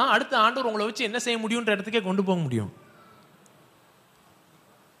இருந்தா தான் அடுத்த ஆண்டவர் உங்களை வச்சு என்ன செய்ய முடியும்ன்ற இடத்துக்கே கொண்டு போக முடியும்.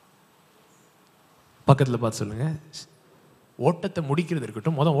 பக்கத்துல பார்த்து சொல்லுங்க, ஓட்டத்தை முடிக்கிறது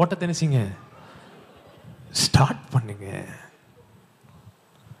இருக்கட்டும், முதல் ஓட்டத்தை என்ன செய்யுங்க? ஸ்டார்ட் பண்ணுங்க.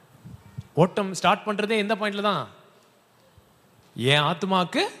 ஓட்டம் ஸ்டார்ட் பண்றதே எந்த பாயிண்ட்ல தான்? என்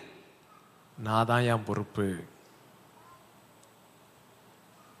ஆத்மாக்கு நான் தான் என் பொறுப்பு.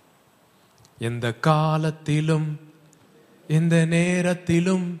 எந்த காலத்திலும் எந்த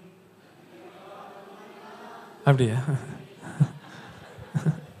நேரத்திலும். அப்படியா?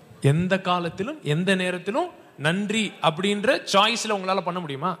 எந்த காலத்திலும் எந்த நேரத்திலும் நன்றி அப்படின்ற சாய்ஸ்ல உங்களால பண்ண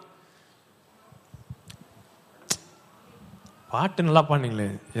முடியுமா? பாட்டு நல்லா பாடுங்களே.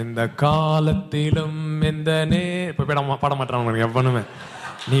 எந்த காலத்திலும் எந்த இப்ப பாட மாட்டாங்க எவனுமே.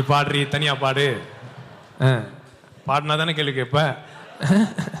 நீ பாடுறீ, தனியா பாடு. பாடினா தானே கேள்வி கேட்ப.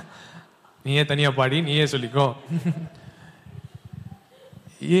 நீயே தனியா பாடி நீயே சொல்லிக்கோ.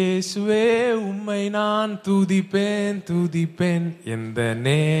 இயேசுவே உம்மை நான் துதிப்பேன் துதிப்பேன், எந்த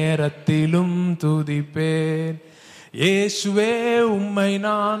நேரத்திலும் துதிப்பேன். இயேசுவே உம்மை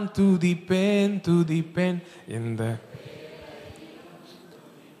நான் துதிப்பேன் துதிப்பேன், எந்த.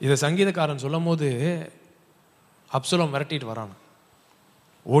 இத சங்கீதக்காரன் சொல்லும் போது அப்சலோம் விரட்டிட்டு வரான்,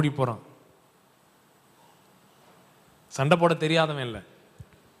 ஓடி போறான். சண்டை போட தெரியாதவன் இல்லை,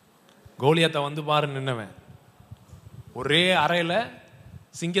 கோலியாத்தை வந்து பாரு நின்னவன், ஒரே அறையில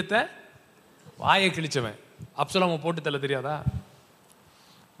சிங்கத்தை வாயை கிழிச்சவன். அப்சலோமை போட்டு தள்ள தெரியாதா?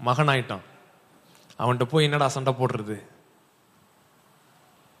 மகனாயிட்டான். அவன்கிட்ட போய் என்னடா சண்டை போடுறது,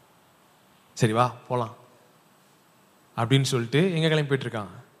 சரி வா போலாம் அப்படின்னு சொல்லிட்டு எங்க கிளம்பி போயிட்டு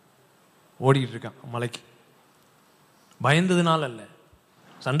இருக்கான், ஓடிட்டு இருக்கான் மலைக்கு. பயந்ததுனால அல்ல,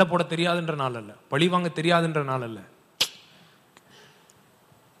 சண்டை போட தெரியாதுன்றனால அல்ல, பழி வாங்க தெரியாதுன்றனால அல்ல.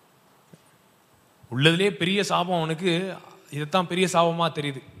 உள்ளதுலே பெரிய சாபம் அவனுக்கு இதுதான் பெரிய சாபமா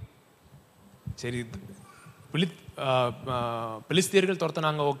தெரியுது. சரி, பெலிஸ்தியர்கள்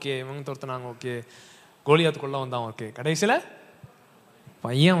துரத்தினாங்க ஓகே, இவங்க துரத்தினாங்க ஓகே, கோலியாத் கொள்ள வந்தான் ஓகே, கடைசியில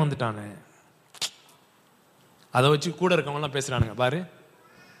பையன் வந்துட்டானே. அதை வச்சு கூட இருக்கவங்கலாம் பேசுறானுங்க, பாரு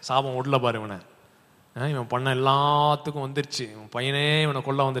சாபம் உடல பாரு, இவனை இவன் பண்ண எல்லாத்துக்கும் வந்துருச்சு, இவன் பையனே இவனை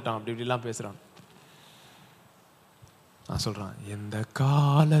கொல்ல வந்துட்டான், அப்படி இப்படிலாம் பேசுறான். நான் சொல்றான், எந்த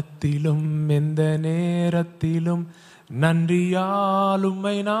காலத்திலும் எந்த நேரத்திலும் நன்றியால்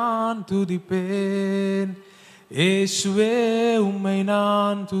உம்மை நான் துதிப்பேன். இயேசுவே உம்மை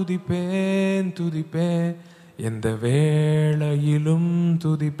நான் துதிப்பேன் துதிப்பேன், எந்த வேளையிலும்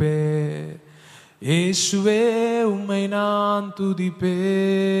துதிப்பேன். இயேசுவே உம்மை நான்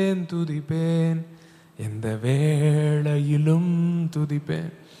துதிப்பேன் துதிப்பேன், எந்த வேளையிலும்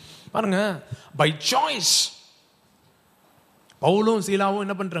துதிப்பேன். பாருங்க, பை சாய்ஸ் பவுலும் சீலாவும்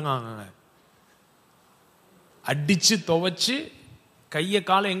என்ன பண்றாங்க, அடிச்சு துவைச்சு கைய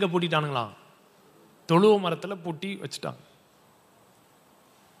காலை எங்க பூட்டிட்டானுங்களா, தொழுவ மரத்துல பூட்டி வச்சுட்டாங்க.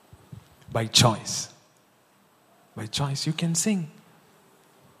 By choice, by choice you can Singh,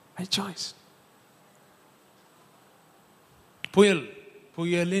 by choice. புயல்,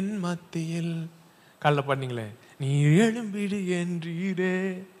 புயலின் மத்தியில் காலைல பாடுனீங்களே, நீ எழும்பிடு என்றீரே.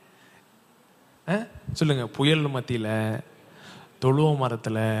 சொல்லுங்க, புயல் மத்தியில, தொழுவ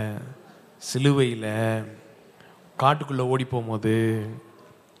மரத்துல, சிலுவையில, காட்டுக்குள்ள ஓடி போகும்போது,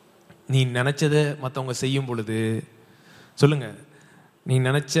 நீ நினைச்சத மற்றவங்க செய்யும் பொழுது, சொல்லுங்க, நீ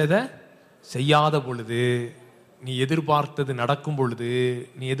நினைச்சத செய்யாத பொழுது, நீ எதிர்பார்த்தது நடக்கும் பொழுது,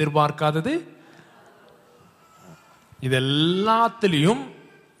 நீ எதிர்பார்க்காதது, இது எல்லாத்திலையும்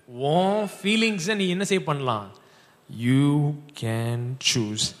உன் ஃபீலிங்ஸை நீ என்ன செய்ய பண்ணலாம், you can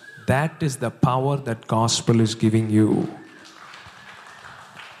choose. That is the power that gospel is giving you.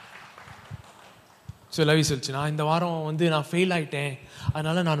 லவி சொல்லிச்சு, நான் இந்த வாரம் வந்து நான் ஃபெயில் ஆயிட்டேன்,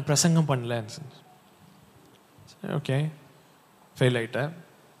 அதனால நான் பிரசங்கம் பண்ணல. ஓகே, ஃபெயில் ஆயிட்டேன்,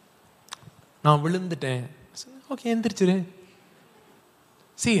 நான் விழுந்துட்டேன், ஓகே எந்திரிச்சிரு.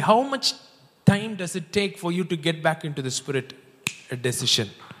 See how much time does it take for you to get back into the spirit? A decision,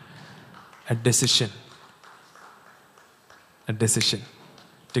 a decision, a decision.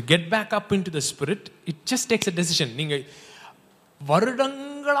 To get back up into the spirit, it just takes a decision. நீங்க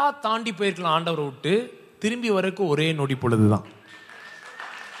வருடங்களா தாண்டி போயிருக்கலாம் ஆண்டவரை விட்டு, திரும்பி வரக்கு ஒரே நொடி பொழுதுதான்,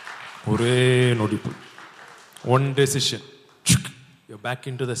 ஒரே நொடி பொழுது. One decision, you're back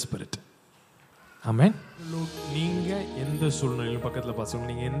into the spirit. Amen. நீங்க எந்த சூழ்நிலையிலும், பக்கத்துல பாருங்க,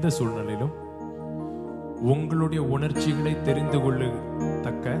 நீங்க எந்த சூழ்நிலையிலும் உங்களுடைய உணர்ச்சிகளை தெரிந்து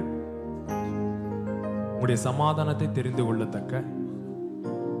கொள்ளத்தக்க, உங்களுடைய சமாதானத்தை தெரிந்து கொள்ளத்தக்க,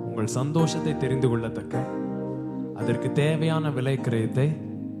 உங்கள் சந்தோஷத்தை தெரிந்து கொள்ளத்தக்க, அதற்கு தேவையான விலை கிரயத்தை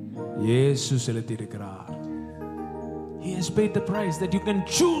இயேசு செலுத்தி இருக்கிறார். He has paid the price that you can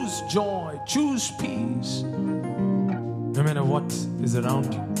choose joy, choose peace, no matter what is around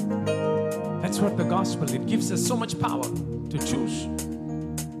you. That's what the gospel, it gives us so much power to choose.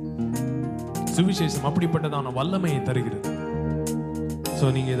 சுவிசேஷம் அப்படிப்பட்டதான வல்லமையை தருகிறது. சோ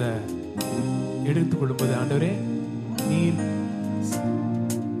நீங்க இதை எடுத்துக்கொள்ளும்போது, ஆண்டவரே நீர்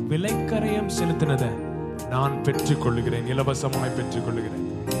விலைக்கரையம் செலுத்தினதை நான் பெற்றுக் கொள்ளுகிறேன், இலவசமாய் பெற்றுக் கொள்ளுகிறேன்.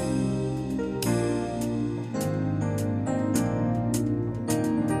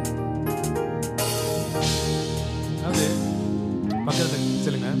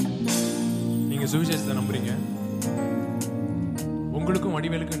 நீங்க சுவிசேஷத்தை நம்புறீங்க, உங்களுக்கும்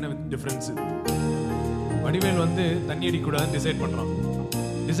வடிவேலுக்கும் என்ன டிஃபரன்ஸ்? வடிவேல் வந்து தண்ணி அடிக்கூடாதுன்னு டிசைட் பண்றான்.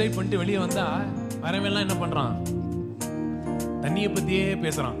 டிசைட் பண்ணிட்டு வெளியே வந்தா வரவெல்லாம் என்ன பண்றான்? தண்ணியை பத்தியே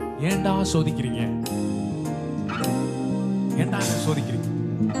பேசுறான். ஏன்டா சோதிக்கிறீங்க, ஏன்டா சோதிக்கிறீங்க?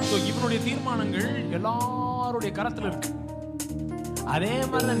 இவனுடைய தீர்மானங்கள் எல்லாருடைய கரத்துல இருக்கு. அதே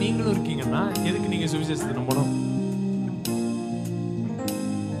மாதிரிதான் நீங்களும் இருக்கீங்கன்னா எதுக்கு நீங்க சுவிசேஷத்தை நம்பணும்?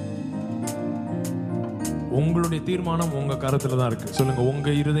 உங்களுடைய தீர்மானம் உங்க கரத்துல தான் இருக்கு. சொல்லுங்க, உங்க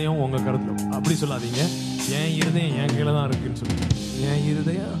இருதயம் உங்க கரத்துல. அப்படி சொல்லாதீங்க, என் இருதயம் என் கையில தான் இருக்குன்னு சொல்லுங்க. என்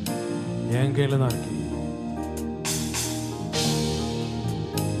இருதயம் என் கையில தான் இருக்கு.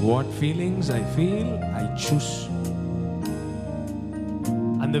 What feelings I feel, I choose.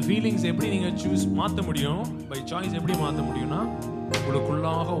 அந்த ஃபீலிங்ஸ் எப்படி நீங்க சூஸ் மாத்த முடியும்? பை சாய்ஸ் எப்படி மாத்த முடியும்னா,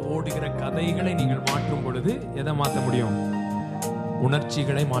 உங்களுக்குள்ளாக ஓடுகிற கதைகளை நீங்கள் மாற்றும் பொழுது எதை மாத்த முடியும்?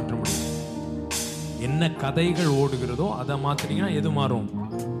 உணர்ச்சிகளை மாற்ற முடியும். என்ன கதைகள் ஓடுகிறதோ அதை மாத்தினீங்கன்னா எது மாறும்?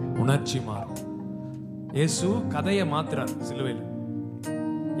 உணர்ச்சி மாறும். இயேசு கதையை மாத்துறார் சிலுவையில்.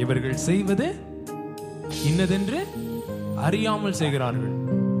 இவர்கள் செய்வது இன்னதென்று அறியாமல் செய்கிறார்கள்.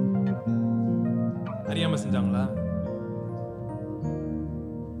 அறியாம செஞ்சாங்களா?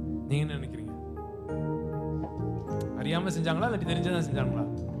 நீங்க என்ன நினைக்கிறீங்க? அறியாம செஞ்சாங்களா இல்லாட்டி தெரிஞ்சதான் செஞ்சாங்களா?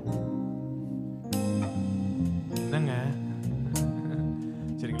 என்னங்க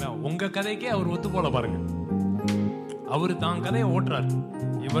சரிங்களா? உங்க கதைக்கே அவர் ஒத்து போல பாருங்க. அவரு தான் கதையை ஓட்டுறார்.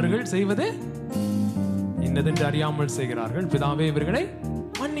 இவர்கள் செய்வது இன்னதென்று அறியாமல் செய்கிறார்கள், பிதாவே இவர்களை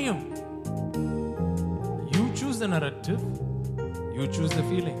மன்னியும். You choose the narrative, you choose the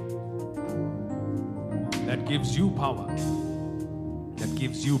feeling. That gives you power. That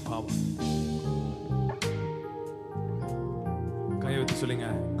gives you power. கையெழுத்து சொல்லுங்க,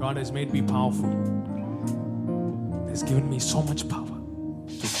 God has made me powerful. He has given me so much power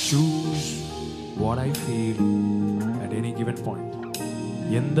to choose what I feel at any given point.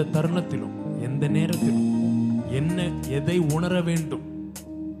 எந்த தருணத்திலும் எந்த நேரத்திலும் என்ன எதை உணர வேண்டும்,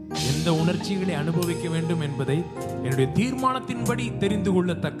 எந்த உணர்ச்சிகளை அனுபவிக்க வேண்டும் என்பதை என்னுடைய தீர்மானத்தின்படி தெரிந்து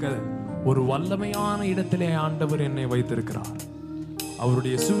கொள்ளத்தக்க ஒரு வல்லமையான இடத்திலே ஆண்டவர் என்னை வைத்திருக்கிறார்.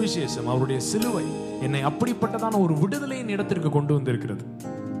 அவருடைய சுவிசேஷம், அவருடைய சிலுவை என்னை அப்படிப்பட்டதான ஒரு விடுதலையின் இடத்திற்கு கொண்டு வந்திருக்கிறது.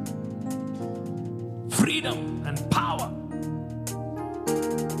 Freedom and power.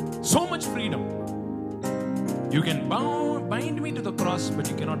 So much freedom. You can bind me to the cross, but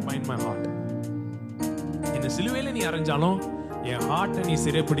you cannot bind my heart. இந்த சிலுவையில நீ அறைஞ்சாலும் என் ஹார்ட்டை நீ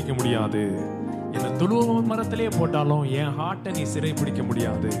சிறைப்பிடிக்க முடியாது. என்ன துருவ மரத்திலே போட்டாலும் என் ஹார்ட்டை நீ சிறைப்பிடிக்க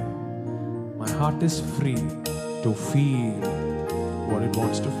முடியாது. My heart is free to feel what it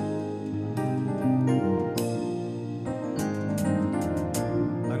wants to feel.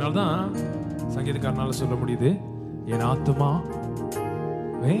 அதனால்தான் சங்கீதக்காரனால சொல்ல முடியுது, என்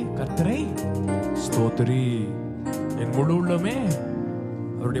ஆத்துமாவே கர்த்தரை ஸ்தோத்திரி, என் முழு உள்ளமே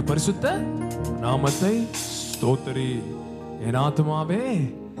அவருடைய பரிசுத்த நாமத்தை ஸ்தோத்திரி. என் ஆத்துமாவே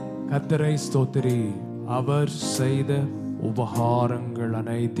கர்த்தரை ஸ்தோத்திரி, அவர் செய்த உபகாரங்கள்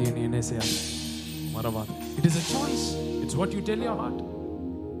அனைத்தையும் என்ன செய்ய மறவாது. It is a choice. It's what you tell your heart.